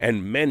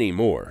 and many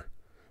more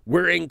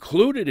were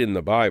included in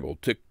the Bible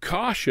to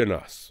caution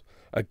us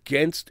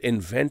against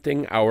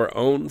inventing our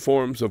own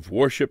forms of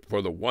worship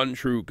for the one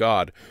true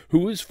God,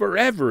 who is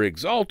forever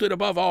exalted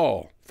above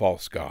all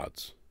false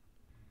gods.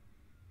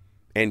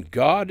 And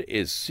God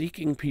is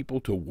seeking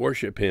people to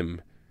worship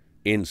him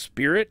in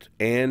spirit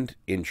and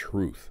in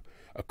truth,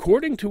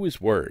 according to his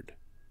word.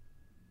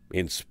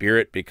 In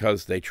spirit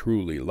because they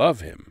truly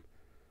love him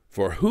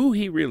for who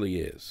he really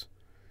is,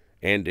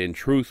 and in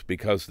truth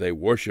because they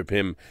worship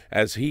him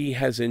as he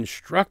has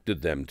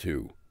instructed them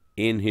to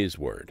in his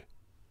word.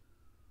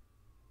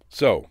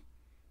 So,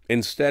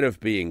 instead of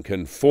being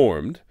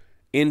conformed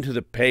into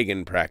the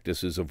pagan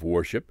practices of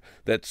worship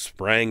that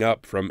sprang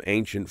up from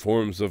ancient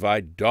forms of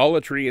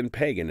idolatry and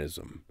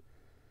paganism,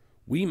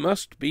 we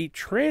must be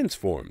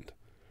transformed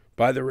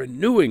by the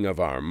renewing of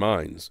our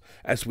minds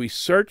as we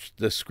search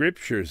the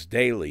Scriptures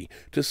daily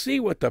to see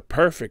what the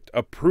perfect,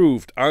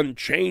 approved,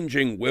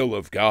 unchanging will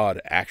of God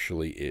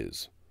actually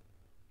is.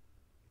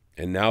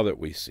 And now that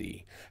we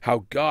see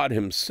how God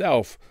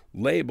himself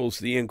labels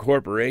the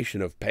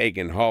incorporation of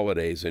pagan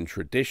holidays and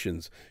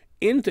traditions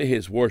into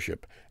his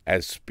worship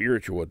as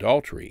spiritual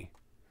adultery,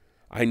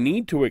 I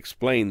need to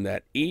explain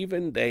that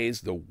even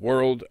days the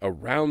world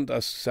around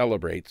us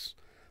celebrates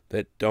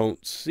that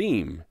don't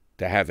seem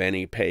to have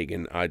any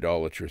pagan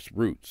idolatrous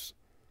roots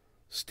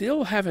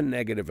still have a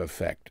negative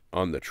effect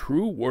on the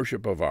true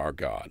worship of our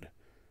God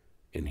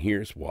and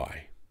here's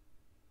why.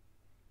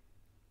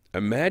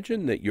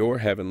 Imagine that your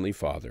Heavenly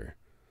Father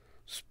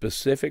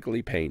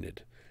specifically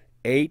painted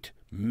 8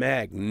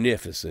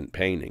 magnificent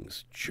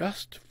paintings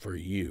just for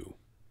you.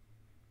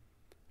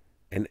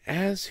 And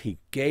as He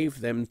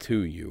gave them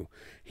to you,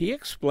 He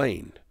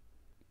explained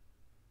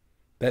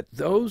that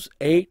those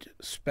 8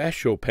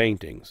 special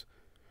paintings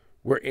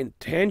were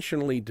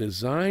intentionally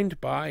designed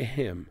by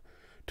Him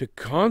to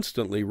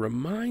constantly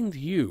remind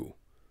you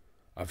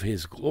of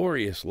His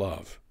glorious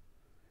love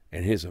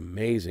and His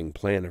amazing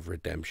plan of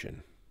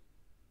redemption.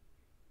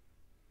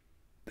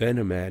 Then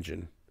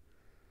imagine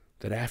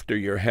that after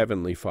your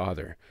Heavenly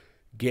Father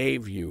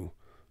gave you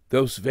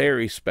those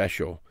very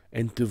special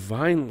and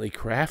divinely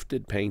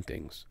crafted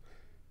paintings,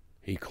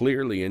 He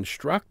clearly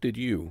instructed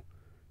you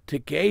to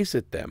gaze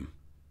at them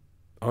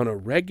on a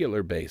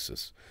regular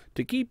basis,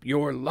 to keep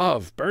your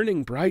love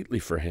burning brightly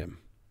for Him.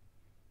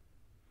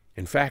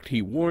 In fact,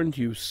 He warned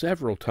you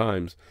several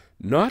times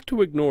not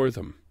to ignore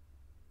them,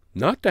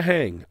 not to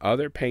hang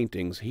other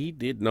paintings He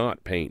did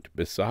not paint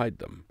beside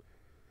them,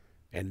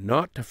 and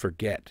not to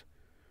forget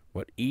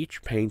what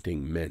each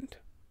painting meant.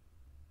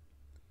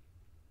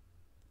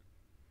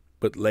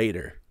 But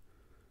later,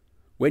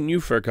 when you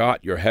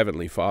forgot your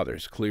Heavenly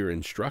Father's clear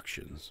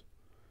instructions,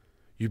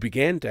 you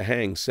began to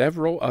hang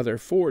several other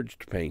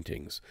forged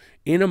paintings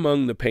in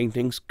among the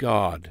paintings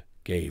God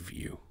gave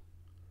you.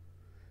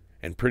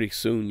 And pretty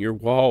soon your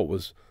wall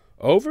was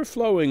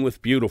overflowing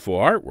with beautiful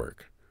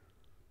artwork,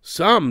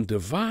 some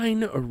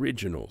divine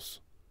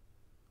originals,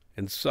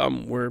 and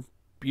some were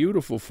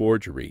beautiful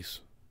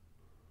forgeries.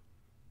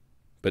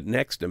 But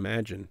next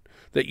imagine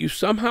that you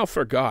somehow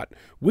forgot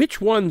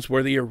which ones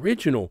were the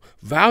original,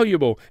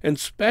 valuable, and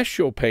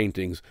special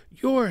paintings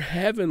your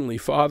Heavenly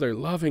Father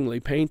lovingly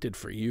painted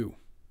for you.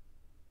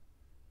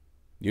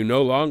 You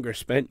no longer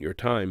spent your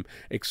time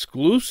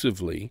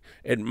exclusively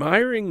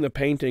admiring the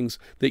paintings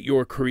that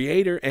your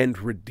Creator and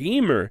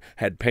Redeemer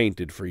had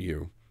painted for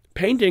you,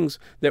 paintings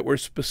that were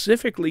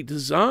specifically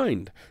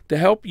designed to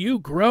help you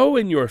grow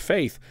in your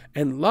faith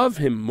and love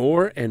Him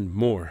more and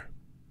more.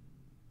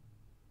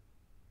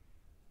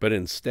 But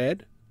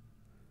instead,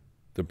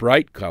 the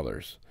bright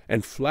colors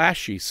and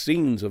flashy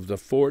scenes of the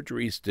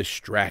forgeries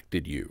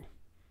distracted you,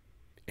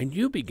 and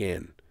you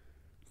began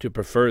to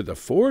prefer the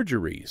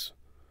forgeries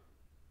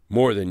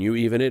more than you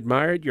even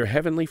admired your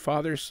Heavenly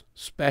Father's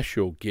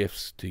special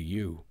gifts to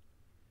you.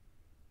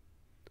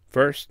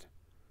 First,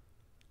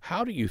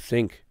 how do you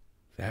think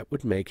that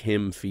would make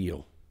Him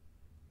feel?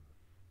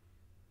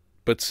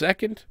 But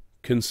second,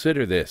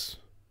 consider this.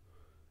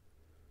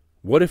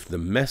 What if the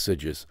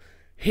messages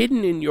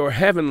hidden in your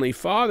Heavenly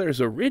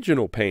Father's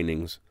original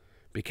paintings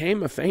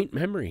became a faint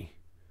memory?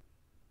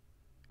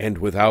 And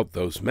without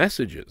those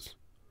messages,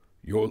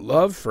 your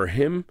love for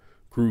Him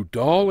grew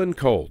dull and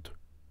cold.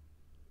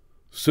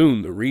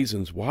 Soon the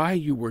reasons why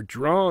you were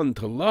drawn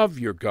to love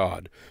your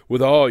God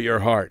with all your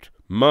heart,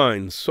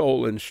 mind,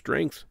 soul, and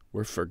strength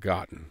were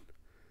forgotten,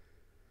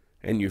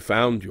 and you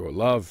found your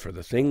love for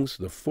the things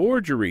the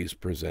forgeries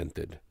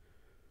presented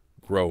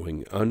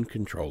growing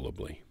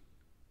uncontrollably.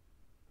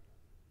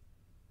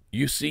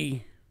 You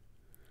see,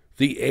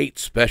 the 8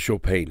 special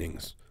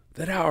paintings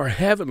that our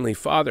Heavenly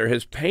Father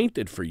has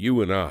painted for you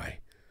and I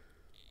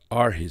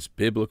are His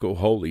biblical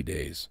holy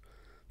days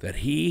that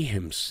He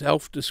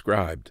Himself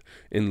described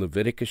in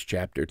Leviticus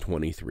chapter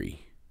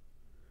 23.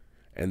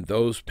 And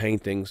those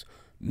paintings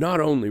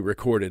not only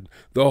recorded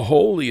the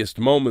holiest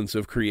moments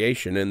of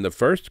creation in the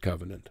first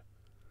covenant,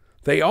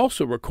 they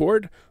also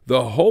record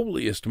the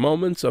holiest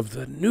moments of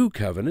the new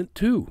covenant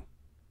too.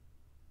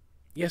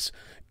 Yes,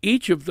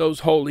 each of those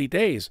holy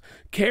days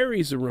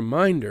carries a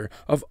reminder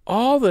of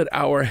all that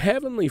our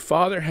Heavenly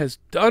Father has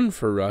done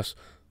for us,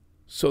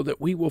 so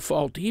that we will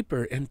fall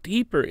deeper and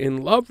deeper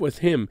in love with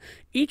Him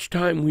each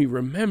time we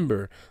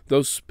remember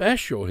those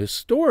special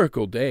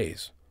historical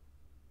days.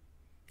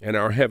 And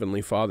our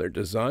Heavenly Father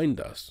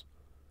designed us.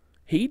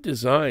 He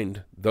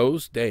designed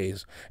those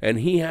days, and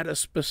He had a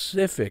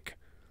specific,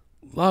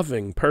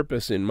 loving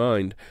purpose in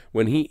mind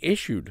when He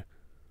issued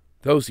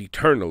those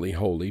eternally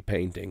holy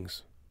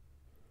paintings.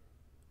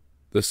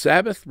 The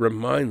Sabbath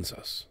reminds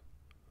us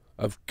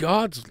of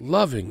God's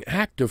loving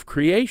act of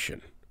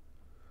creation.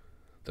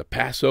 The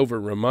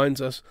Passover reminds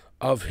us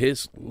of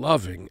His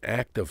loving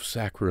act of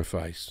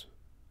sacrifice.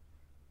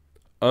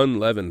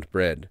 Unleavened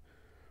bread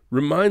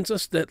reminds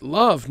us that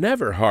love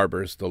never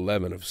harbors the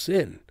leaven of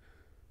sin,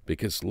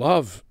 because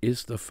love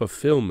is the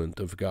fulfillment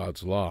of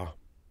God's law.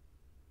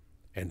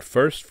 And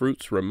first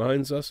fruits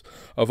reminds us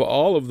of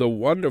all of the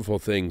wonderful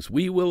things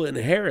we will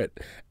inherit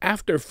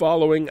after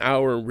following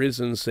our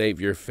risen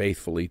Savior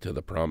faithfully to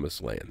the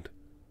promised land.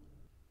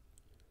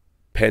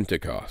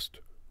 Pentecost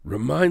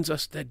reminds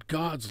us that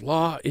God's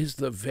law is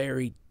the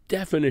very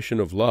definition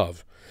of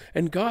love,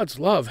 and God's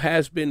love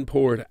has been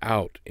poured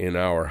out in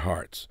our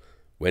hearts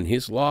when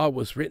His law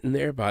was written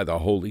there by the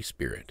Holy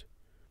Spirit.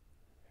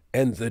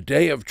 And the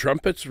Day of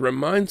Trumpets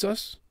reminds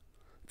us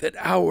that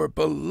our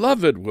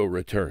beloved will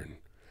return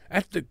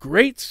at the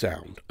great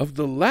sound of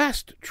the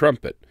last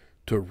trumpet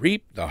to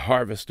reap the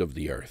harvest of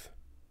the earth.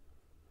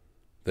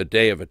 The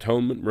Day of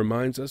Atonement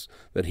reminds us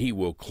that he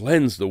will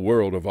cleanse the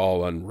world of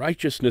all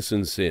unrighteousness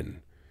and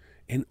sin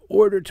in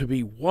order to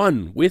be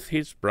one with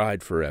his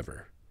bride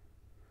forever.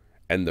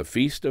 And the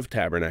Feast of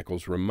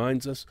Tabernacles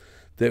reminds us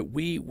that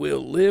we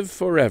will live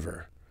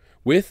forever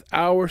with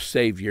our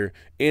Savior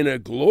in a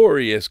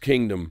glorious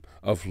kingdom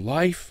of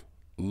life,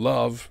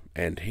 love,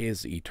 and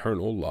his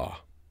eternal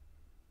law.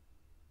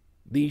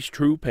 These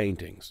true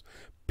paintings,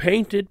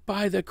 painted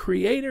by the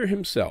Creator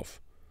himself,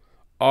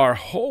 are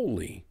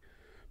holy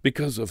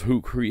because of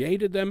who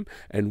created them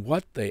and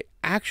what they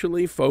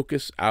actually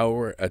focus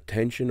our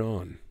attention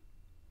on.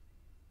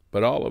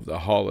 But all of the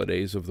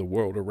holidays of the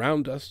world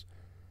around us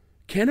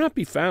cannot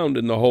be found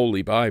in the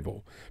Holy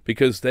Bible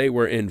because they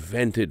were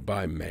invented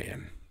by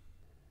man.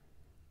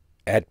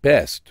 At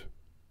best,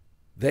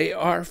 they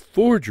are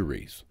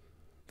forgeries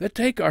that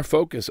take our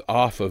focus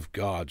off of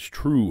God's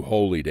true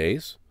holy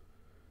days,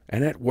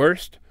 and at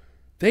worst,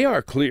 they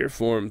are clear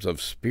forms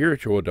of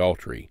spiritual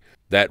adultery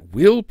that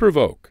will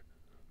provoke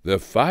the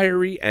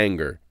fiery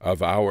anger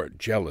of our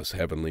jealous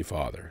Heavenly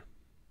Father.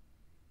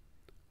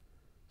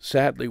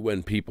 Sadly,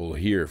 when people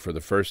hear for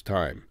the first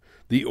time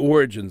the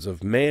origins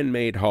of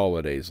man-made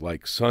holidays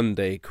like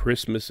Sunday,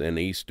 Christmas, and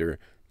Easter,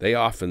 they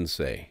often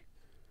say,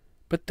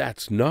 "But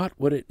that's not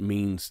what it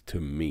means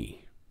to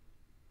me."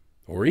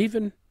 Or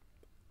even,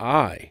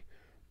 "I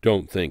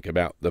don't think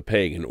about the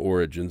pagan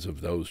origins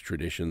of those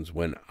traditions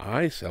when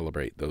I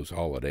celebrate those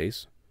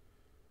holidays."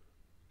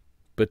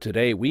 But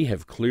today we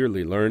have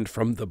clearly learned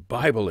from the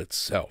Bible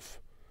itself,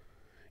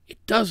 it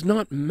does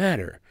not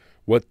matter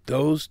what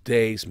those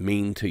days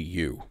mean to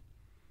you.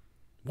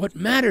 What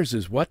matters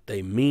is what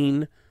they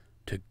mean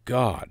to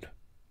God.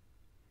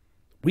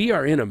 We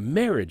are in a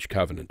marriage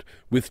covenant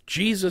with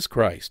Jesus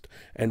Christ,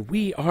 and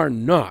we are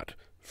not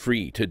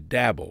free to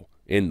dabble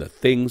in the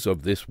things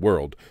of this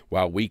world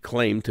while we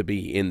claim to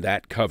be in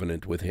that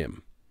covenant with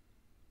him.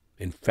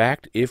 In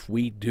fact, if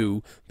we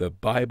do, the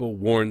Bible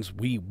warns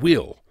we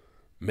will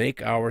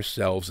make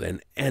ourselves an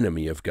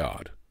enemy of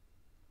God.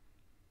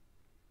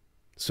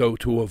 So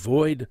to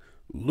avoid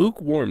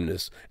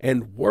lukewarmness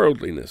and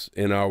worldliness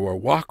in our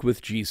walk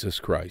with Jesus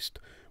Christ,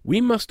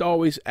 we must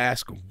always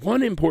ask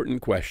one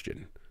important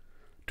question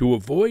to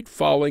avoid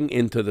falling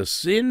into the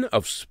sin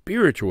of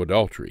spiritual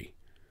adultery.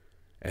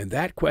 And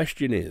that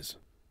question is,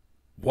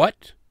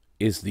 what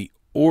is the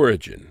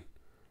origin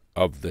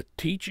of the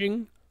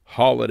teaching,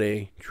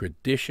 holiday,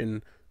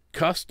 tradition,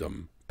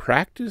 custom,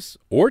 practice,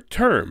 or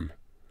term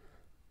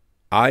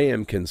I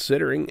am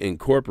considering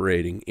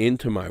incorporating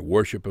into my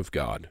worship of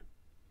God?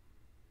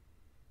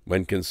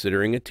 When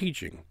considering a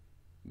teaching,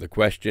 the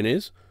question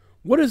is,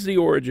 what is the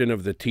origin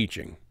of the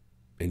teaching?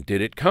 And did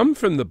it come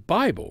from the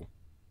Bible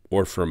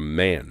or from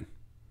man?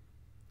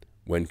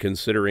 When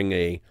considering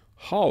a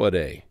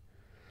holiday,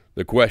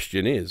 the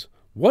question is,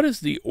 what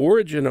is the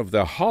origin of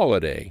the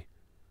holiday?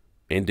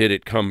 And did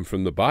it come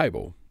from the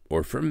Bible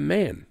or from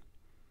man?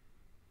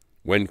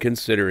 When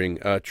considering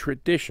a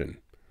tradition,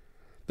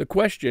 the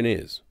question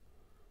is,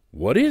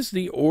 what is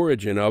the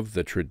origin of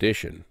the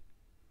tradition?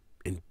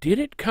 And did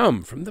it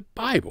come from the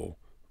Bible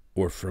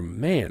or from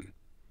man?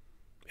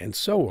 And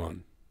so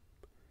on.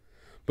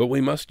 But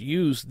we must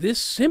use this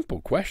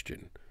simple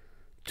question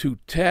to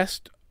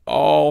test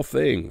all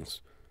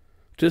things,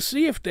 to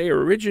see if they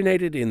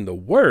originated in the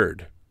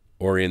Word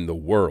or in the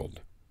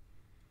world.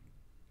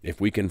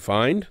 If we can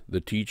find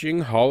the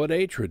teaching,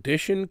 holiday,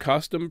 tradition,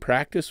 custom,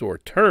 practice, or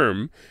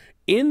term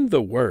in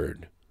the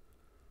Word,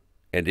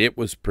 and it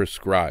was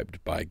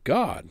prescribed by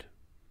God,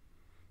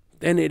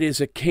 then it is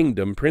a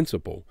kingdom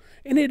principle,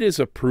 and it is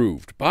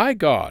approved by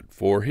God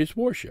for his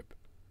worship.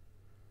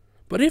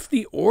 But if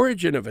the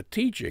origin of a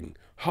teaching,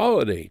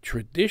 holiday,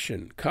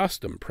 tradition,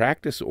 custom,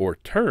 practice, or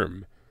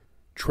term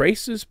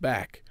traces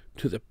back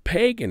to the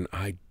pagan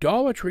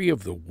idolatry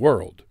of the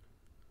world,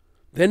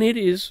 then it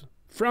is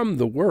from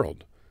the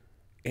world,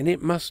 and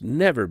it must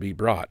never be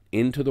brought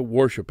into the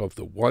worship of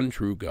the one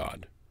true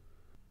God.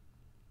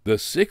 The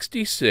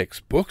 66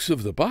 books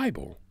of the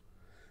Bible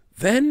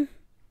then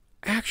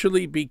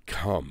actually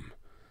become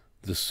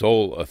the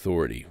sole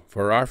authority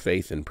for our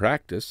faith and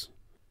practice.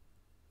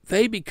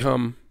 They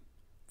become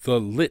the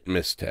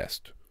litmus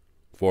test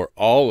for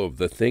all of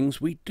the things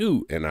we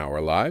do in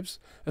our lives,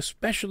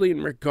 especially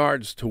in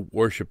regards to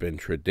worship and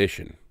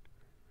tradition.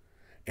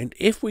 And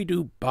if we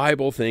do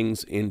Bible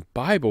things in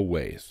Bible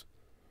ways,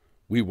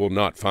 we will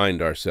not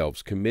find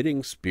ourselves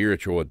committing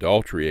spiritual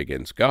adultery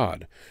against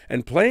God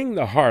and playing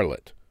the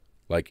harlot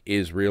like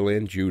Israel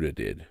and Judah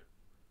did.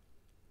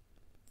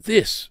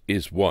 This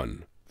is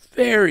one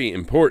very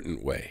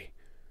important way.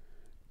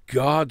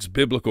 God's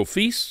biblical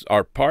feasts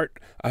are part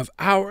of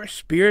our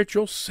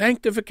spiritual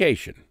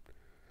sanctification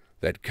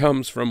that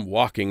comes from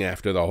walking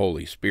after the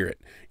Holy Spirit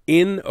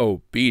in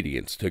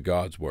obedience to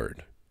God's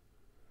Word.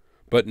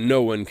 But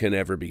no one can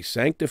ever be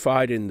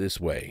sanctified in this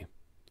way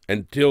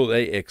until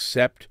they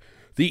accept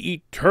the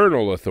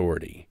eternal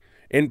authority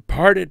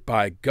imparted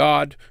by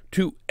God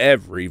to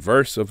every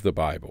verse of the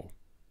Bible,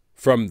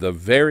 from the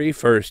very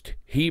first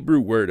Hebrew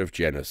word of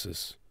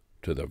Genesis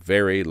to the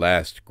very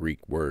last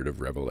Greek word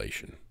of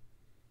Revelation.